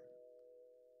duck.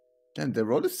 And the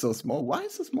road is so small. Why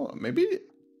is it so small? Maybe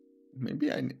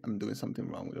I'm doing something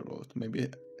wrong with the road.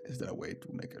 Maybe is there a way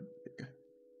to make it bigger?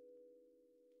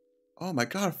 Oh my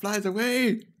god, it flies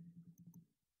away!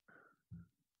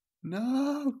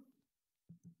 No!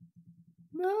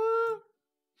 No!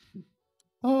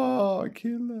 Oh,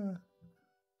 killer!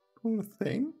 Poor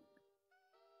thing.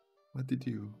 What did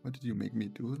you make me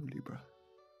do, Libra?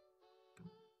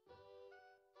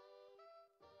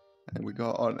 And we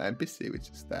got on NPC,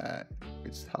 which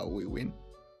is how we win.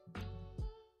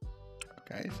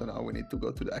 Okay, so now we need to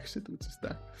go to the exit, which is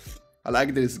there. I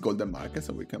like this golden marker,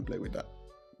 so we can play with that.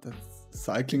 That's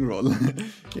cycling road.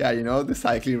 Yeah, you know, the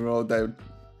cycling road that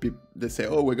they say,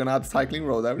 oh, we're gonna add cycling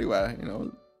road everywhere. You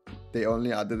know, they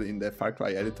only added it in the Far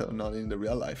Cry editor, not in the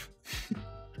real life.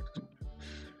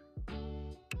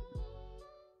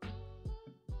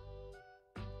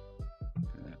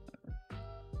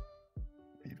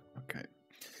 Okay,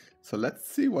 so let's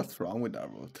see what's wrong with that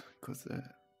road, because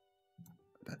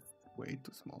that's way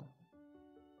too small.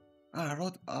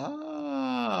 Road.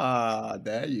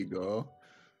 There you go.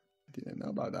 Didn't know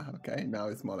about that. Okay, now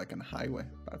it's more like a highway.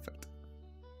 Perfect.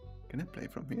 Can I play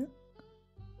from here?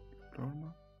 Explore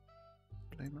map.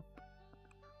 Play map.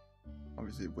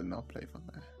 Obviously, it will not play from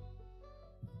there.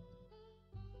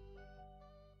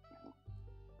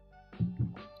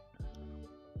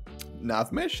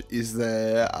 Navmesh is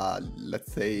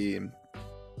let's say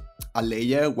a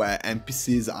layer where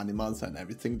NPCs, animals, and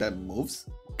everything that moves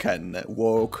can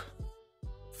walk,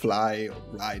 fly,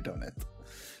 or ride on it.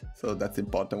 So that's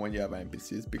important when you have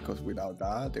NPCs, because without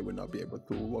that, they will not be able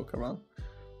to walk around.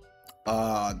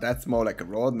 That's more like a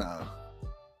road now.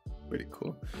 Pretty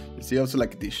cool. You see also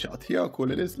like this shot here, how cool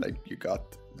it is. Like you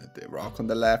got the rock on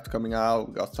the left coming out,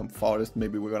 we got some forest,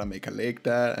 maybe we're gonna make a lake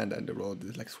there, and then the road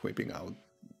is like sweeping out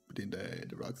within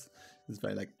the rocks. It's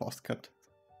very like postcard.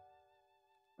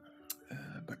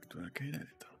 Back to arcade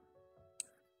editor.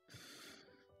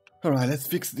 Alright, let's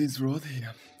fix this road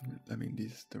here. I mean,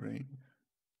 this terrain.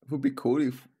 It would be cool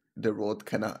if the road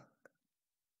cannot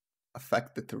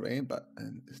affect the terrain, but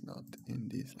it's not in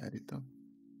this editor.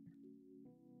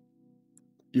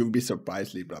 You'll be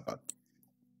surprised, Libra, but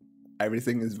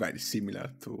everything is very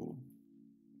similar to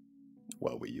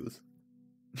what we use.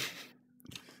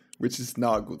 Which is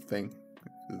not a good thing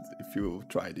if you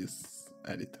try this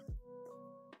editor.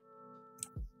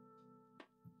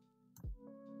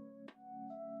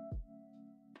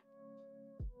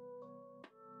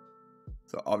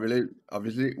 So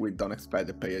obviously we don't expect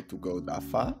the player to go that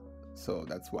far. So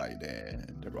that's why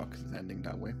the rock is ending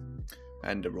that way.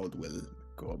 And the road will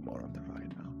go more on the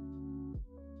right now.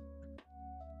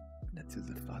 Let's use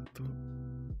the fatto.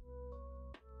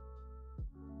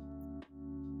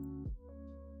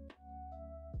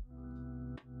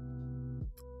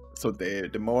 So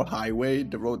the more highway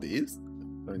the road is,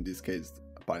 so in this case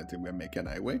apparently we're making a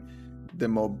highway, the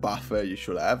more buffer you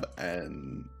should have,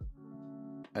 and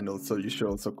also you should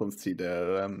also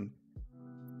consider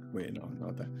wait, no,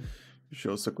 not that. You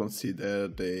should also consider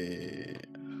the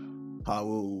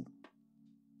how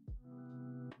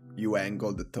you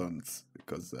angle the turns,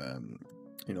 because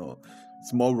you know,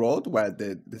 small road where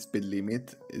the speed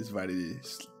limit is very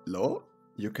low,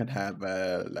 you can have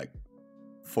like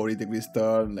 40 degrees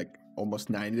turn, like almost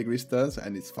 90 degrees turns,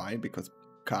 and it's fine because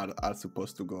cars are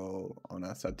supposed to go on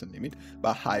a certain limit.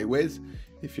 But highways,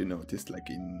 if you notice, like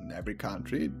in every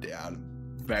country, they are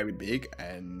very big,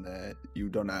 and you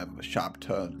don't have a sharp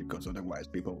turn because otherwise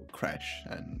people will crash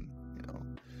and, you know,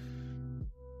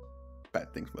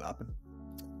 bad things will happen.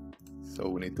 So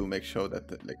we need to make sure that,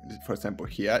 like, for example,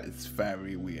 here it's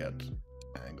very weird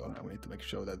angle, and we need to make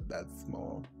sure that that's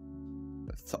more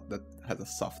that has a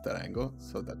softer angle,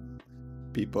 so that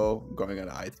people going at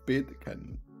high speed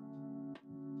can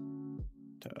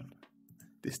turn.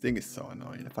 This thing is so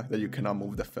annoying. The fact that you cannot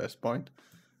move the first point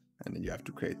and then you have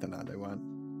to create another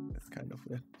one. It's kind of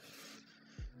weird.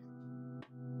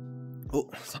 Oh,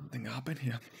 something happened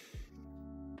here.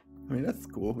 I mean, that's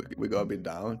cool. We got a bit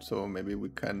down, so maybe we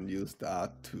can use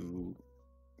that to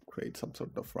create some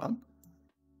sort of ramp.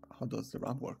 How does the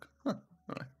ramp work? Huh,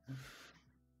 alright.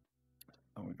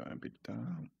 Oh, we got a bit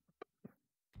down.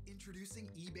 Introducing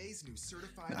eBay's new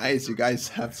certified. Nice, you guys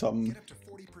have some Get up to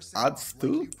 40% ads off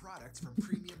too? new products from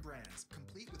premium brands,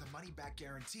 complete with a money-back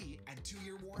guarantee and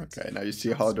 2-year warranty. Okay, now you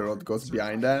see how the road goes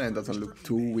behind that and doesn't look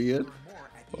too weird.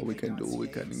 What we can do, we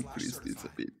can increase this a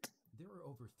bit. There are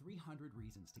over 300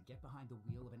 reasons to get behind the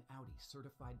wheel of an Audi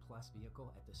Certified Plus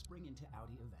vehicle at the Spring Into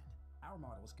Audi event. Our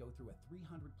models go through a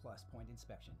 300 plus point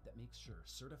inspection that makes sure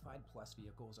Certified Plus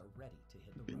vehicles are ready to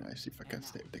hit the road. It'd be nice if I And can now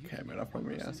save the you can camera get from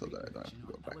here 1% so that I don't have to reduction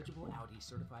go on back and eligible forth. Audi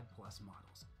Certified Plus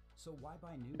models. So why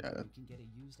buy new Yeah, when you can get a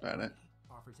used right. Audi?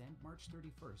 Offers end March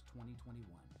 31st,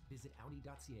 2021. Visit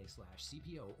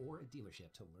audi.ca/CPO or a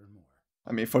dealership to learn more.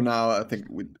 I mean, for now, I think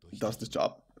it does the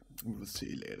job. We'll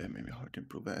see later maybe how to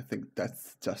improve it. I think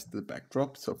that's just the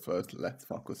backdrop. So first, let's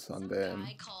focus on Some the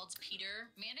guy called Peter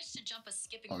managed to jump a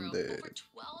skipping on rope the- over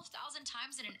 12,000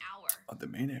 times in an hour.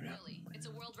 main area. Really, it's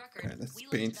a world record. Okay, let's We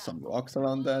looked paint it up. some rocks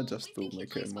around there Well, just we to think he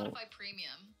make plays it more. Spotify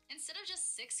Premium. Instead of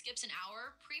just 6 skips an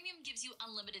hour, Premium gives you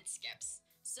unlimited skips.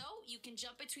 So you can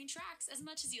jump between tracks as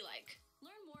much as you like.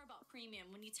 Learn more about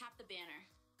Premium when you tap the banner.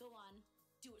 Go on,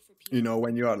 do it for Peter. You know,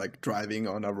 when you are like driving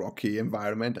on a rocky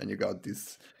environment and you got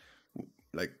these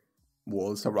like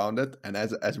walls around it, and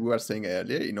as we were saying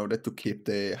earlier, in order to keep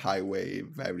the highway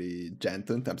very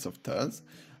gentle in terms of turns,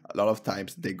 a lot of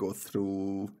times they go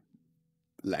through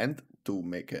land to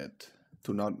make it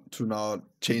to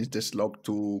not change the slope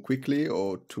too quickly,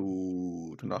 or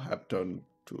to not have turn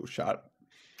too sharp.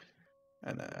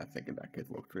 And I think in that case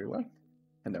worked really well.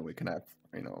 And then we can have,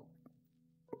 you know,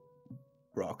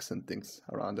 rocks and things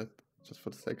around it just for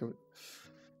the sake of it.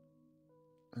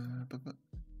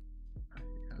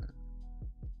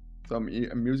 So I'm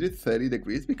using 30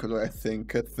 degrees because I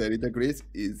think 30 degrees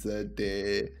is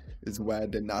where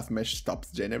the NAS mesh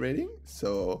stops generating.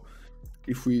 So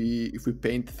if we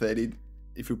paint 30,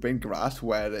 if we paint grass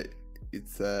where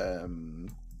it's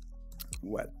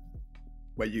where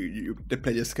the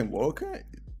players can walk,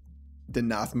 the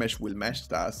NAS mesh will mesh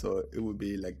that, so it will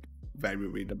be like very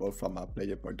readable from a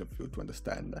player point of view to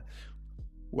understand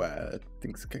where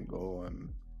things can go and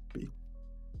be.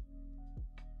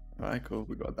 Alright, cool,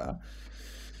 we got that.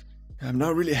 I'm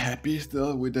not really happy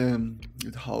still with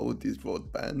how this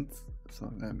road bends,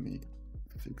 so let me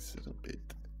fix it a bit.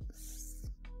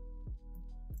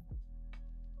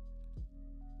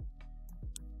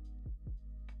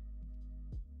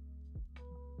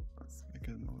 Let's make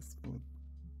it more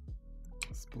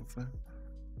smoother.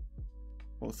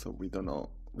 Also, we don't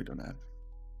have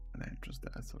an entrance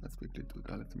there, so let's quickly do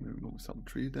that. Let me remove some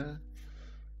tree there,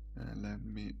 and let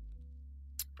me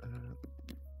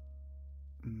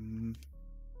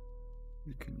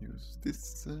we can use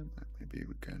this, maybe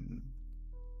we can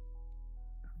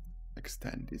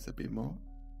extend this a bit more.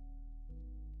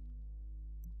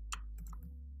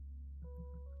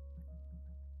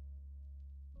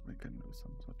 We can do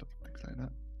some sort of things like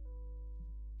that.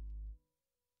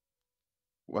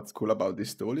 What's cool about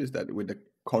this tool is that with the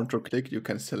control click you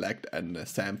can select and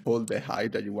sample the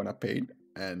height that you want to paint,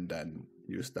 and then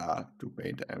use that to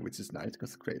paint, and which is nice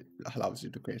because it allows you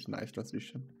to create a nice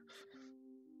transition.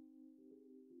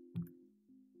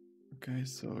 Okay,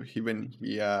 so even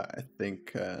here, I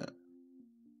think, yeah,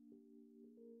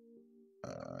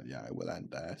 I will end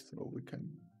there so we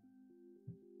can.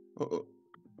 Oh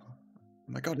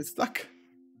my god, it's stuck.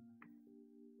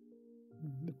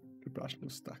 The brush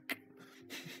was stuck.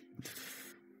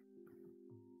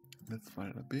 Let's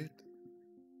fire a bit.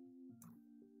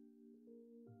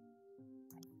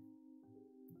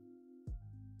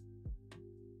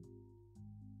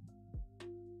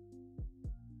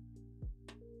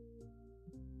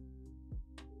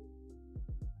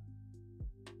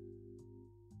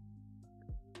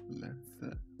 Let's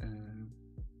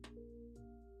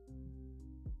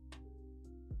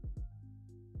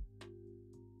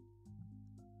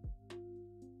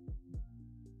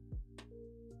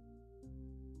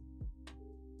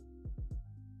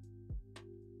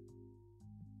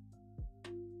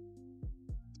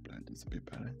blend this a bit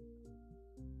better.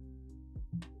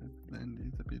 Let's blend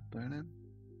this a bit better.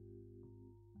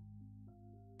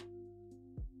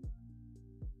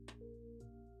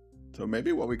 So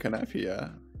maybe what we can have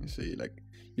here, you see, like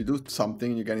you do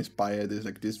something, you get inspired. There's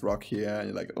like this rock here, and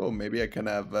you're like, oh, maybe I can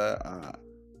have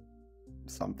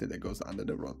something that goes under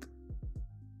the rock.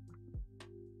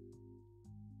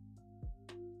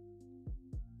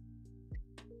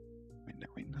 In the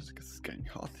windows, because it's getting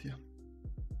hot here.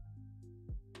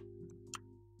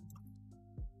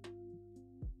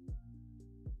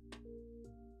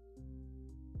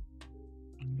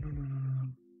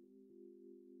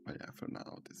 But yeah, for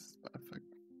now, this is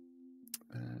perfect.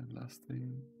 And last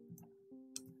thing.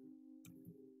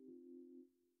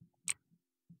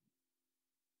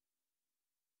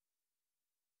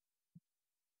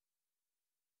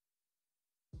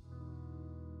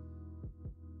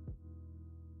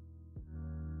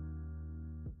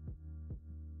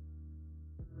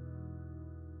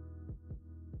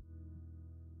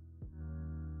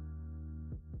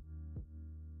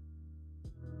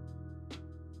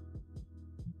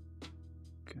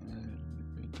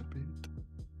 Paint a bit.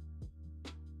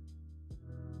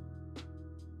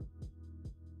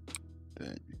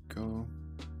 There you go.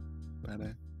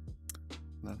 Better.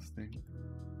 Last thing.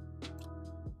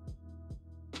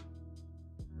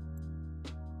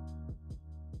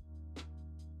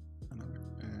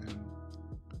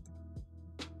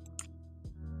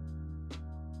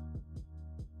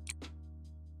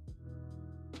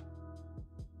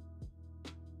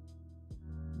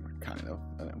 And kind of,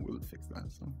 and we'll fix that.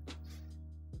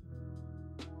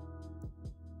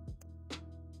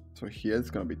 So here it's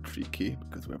gonna be tricky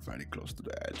because we're very close to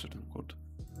the edge of the wood.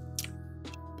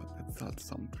 But let's add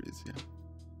some trees here.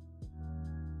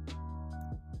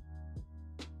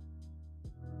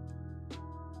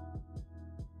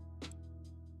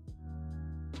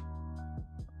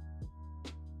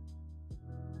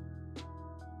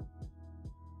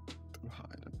 To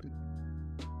hide a bit.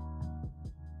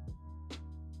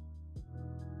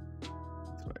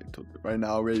 Right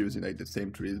now we're using like the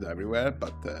same trees everywhere,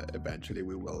 but eventually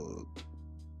we will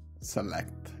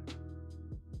select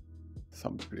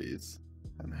some trees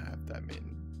and have them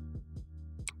in,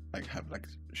 like have like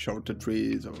shorter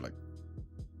trees or like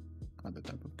other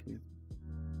type of trees.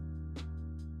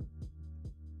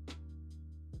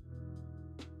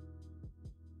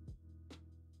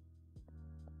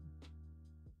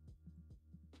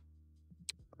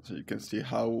 So you can see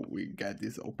how we get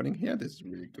this opening here. This is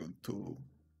really good to,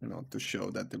 you know, to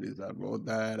show that there is a road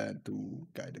there and to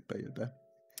guide the player there.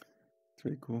 It's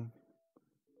really cool.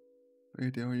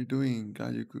 Hey, how are you doing?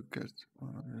 Glad you could catch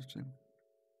one on your stream.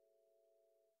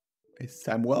 Hey,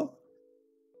 Samuel.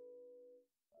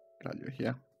 Glad you're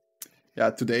here. Yeah,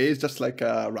 today is just like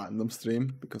a random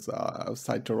stream because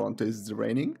outside Toronto is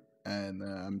raining, and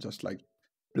I'm just like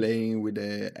playing with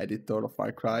the editor of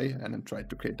Far Cry, and I'm trying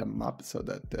to create a map so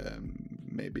that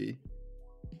maybe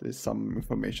there's some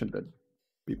information that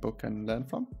people can learn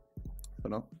from. I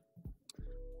don't know.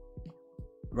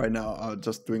 Right now, I'm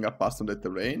just doing a pass on the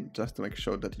terrain just to make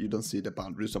sure that you don't see the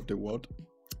boundaries of the world.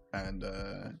 And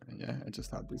yeah, I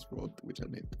just have this road which I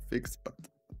need to fix, but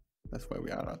that's where we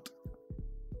are at.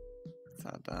 Let's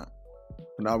add that.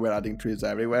 Now we're adding trees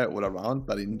everywhere, all around,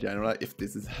 but in general, if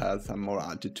this has some more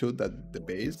altitude at the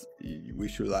base, we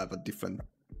should have a different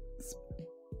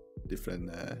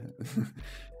different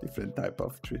type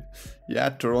of tree. Yeah,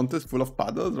 Toronto is full of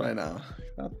puddles right now.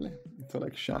 Exactly. It's all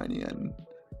like shiny and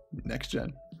next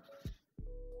gen.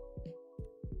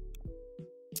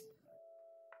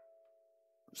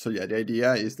 So yeah, the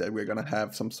idea is that we're gonna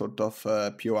have some sort of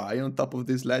POI on top of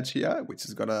this ledge here, which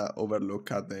is gonna overlook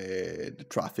at the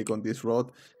traffic on this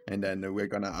road, and then we're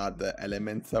gonna add the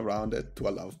elements around it to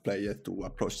allow players to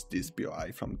approach this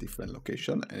POI from different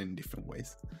location and in different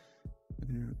ways.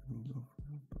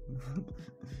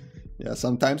 Yeah,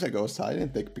 sometimes I go outside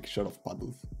and take picture of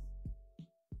puddles.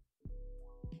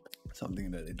 Something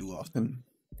that I do often.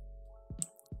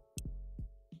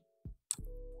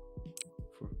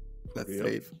 Let's real?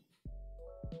 save.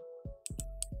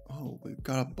 Oh, we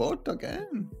got a boat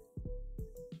again.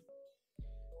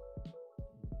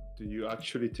 Do you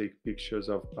actually take pictures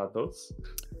of paddles?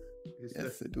 Is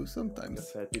Yes, I do a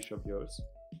sometimes. fetish of yours?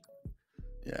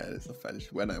 Yeah, it's a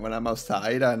fetish. When I'm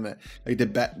outside, and like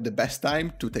the best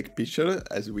time to take picture,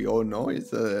 as we all know, is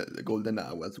the golden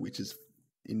hours, which is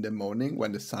in the morning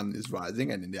when the sun is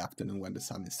rising, and in the afternoon when the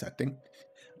sun is setting,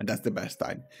 and that's the best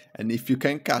time. And if you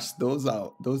can catch those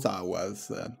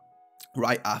hours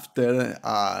right after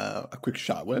a quick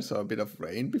shower, so a bit of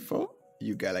rain before,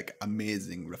 you get like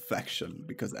amazing reflection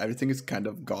because everything is kind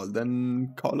of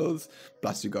golden colors.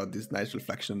 Plus, you got this nice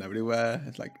reflection everywhere.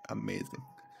 It's like amazing.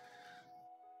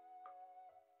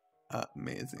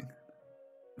 Amazing.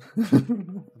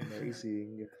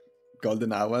 Amazing.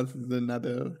 Golden hours is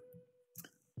another.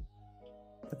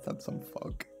 Let's have some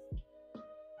fog.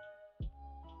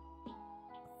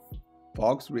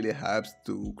 Fogs really helps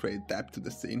to create depth to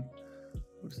the scene.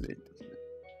 Obviously,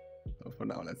 so for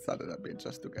now, let's add it a bit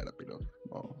just to get a bit of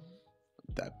more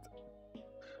depth.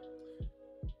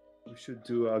 We should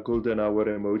do a golden hour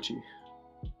emoji.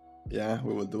 Yeah,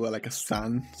 we will do like a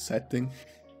sun setting.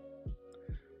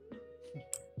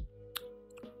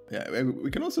 Yeah, we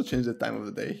can also change the time of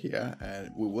the day here, and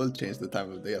we will change the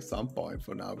time of the day at some point.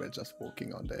 For now, we're just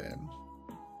working on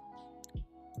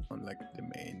like the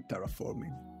main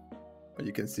terraforming. But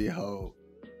you can see how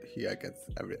here gets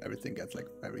everything gets like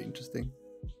very interesting.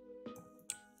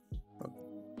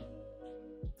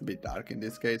 It's a bit dark in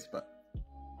this case, but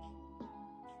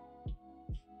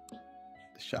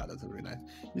the shadows are really nice.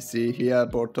 You see here,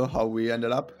 Porto, how we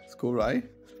ended up? It's cool, right?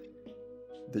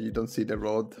 That you don't see the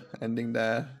road ending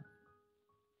there.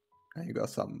 And you got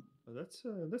some. Oh,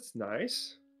 that's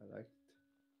nice. I like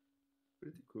it.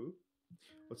 Pretty cool.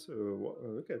 Also,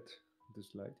 look at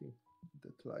this lighting.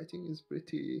 That lighting is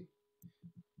pretty.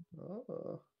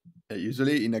 Oh.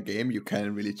 Usually in a game you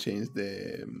can't really change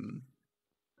the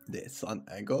sun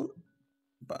angle,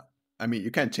 but I mean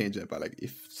you can change it. But like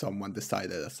if someone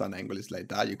decided a sun angle is like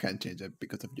that, you can't change it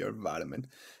because of your environment.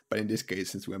 But in this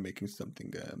case, since we're making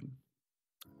something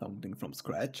from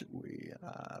scratch, we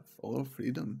have all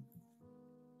freedom.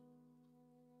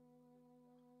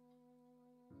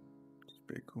 It's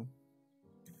pretty cool.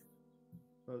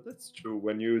 Oh, that's true.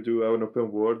 When you do an open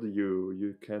world,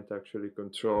 you can't actually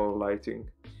control lighting.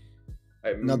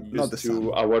 I'm Not used the to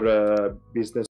sun. our business